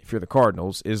about, if you're the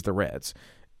Cardinals, is the Reds.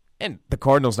 And the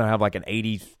Cardinals now have like an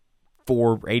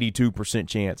 82%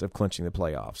 chance of clinching the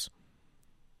playoffs.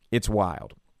 It's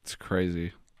wild. It's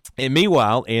crazy. And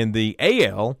meanwhile, in the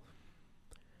AL,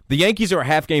 the Yankees are a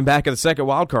half game back of the second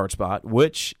wild card spot,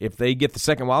 which, if they get the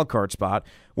second wild card spot,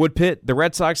 would pit the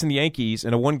Red Sox and the Yankees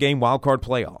in a 1-game wild card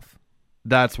playoff.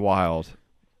 That's wild.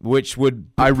 Which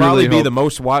would probably be the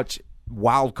most watched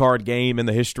wild card game in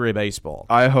the history of baseball.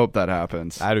 I hope that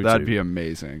happens. I do That'd too. Be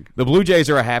amazing. The Blue Jays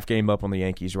are a half game up on the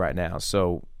Yankees right now,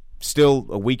 so still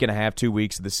a week and a half, 2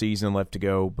 weeks of the season left to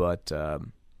go, but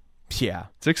yeah.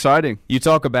 It's exciting. You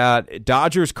talk about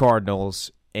Dodgers, Cardinals,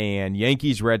 and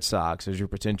Yankees, Red Sox as your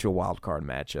potential wild card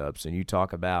matchups, and you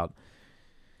talk about,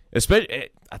 especially,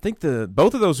 I think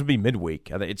both of those would be midweek.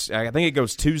 I think it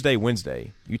goes Tuesday,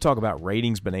 Wednesday. You talk about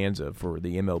ratings bonanza for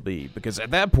the MLB, because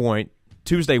at that point,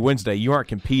 Tuesday, Wednesday, you aren't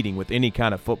competing with any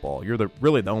kind of football. You're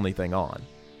really the only thing on.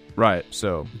 Right.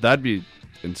 So that'd be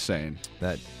insane.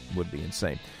 That would be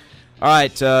insane. All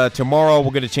right, tomorrow we'll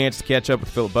get a chance to catch up with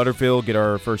Philip Butterfield, get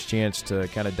our first chance to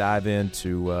kind of dive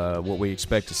into what we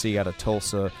expect to see out of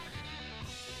Tulsa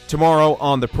tomorrow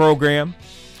on the program.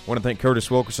 I want to thank Curtis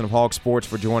Wilkerson of Hawg Sports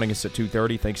for joining us at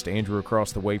 2:30. Thanks to Andrew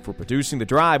across the way for producing. The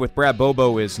Drive with Brad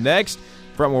Bobo is next.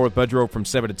 Frontmore with Budrow from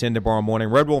 7 to 10 tomorrow morning.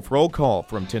 Red Wolf Roll Call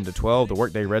from 10 to 12. The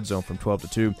Workday Red Zone from 12 to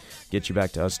 2. Get you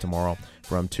back to us tomorrow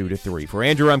from 2 to 3. For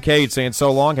Andrew, I'm Cade saying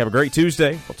so long. Have a great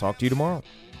Tuesday. We'll talk to you tomorrow.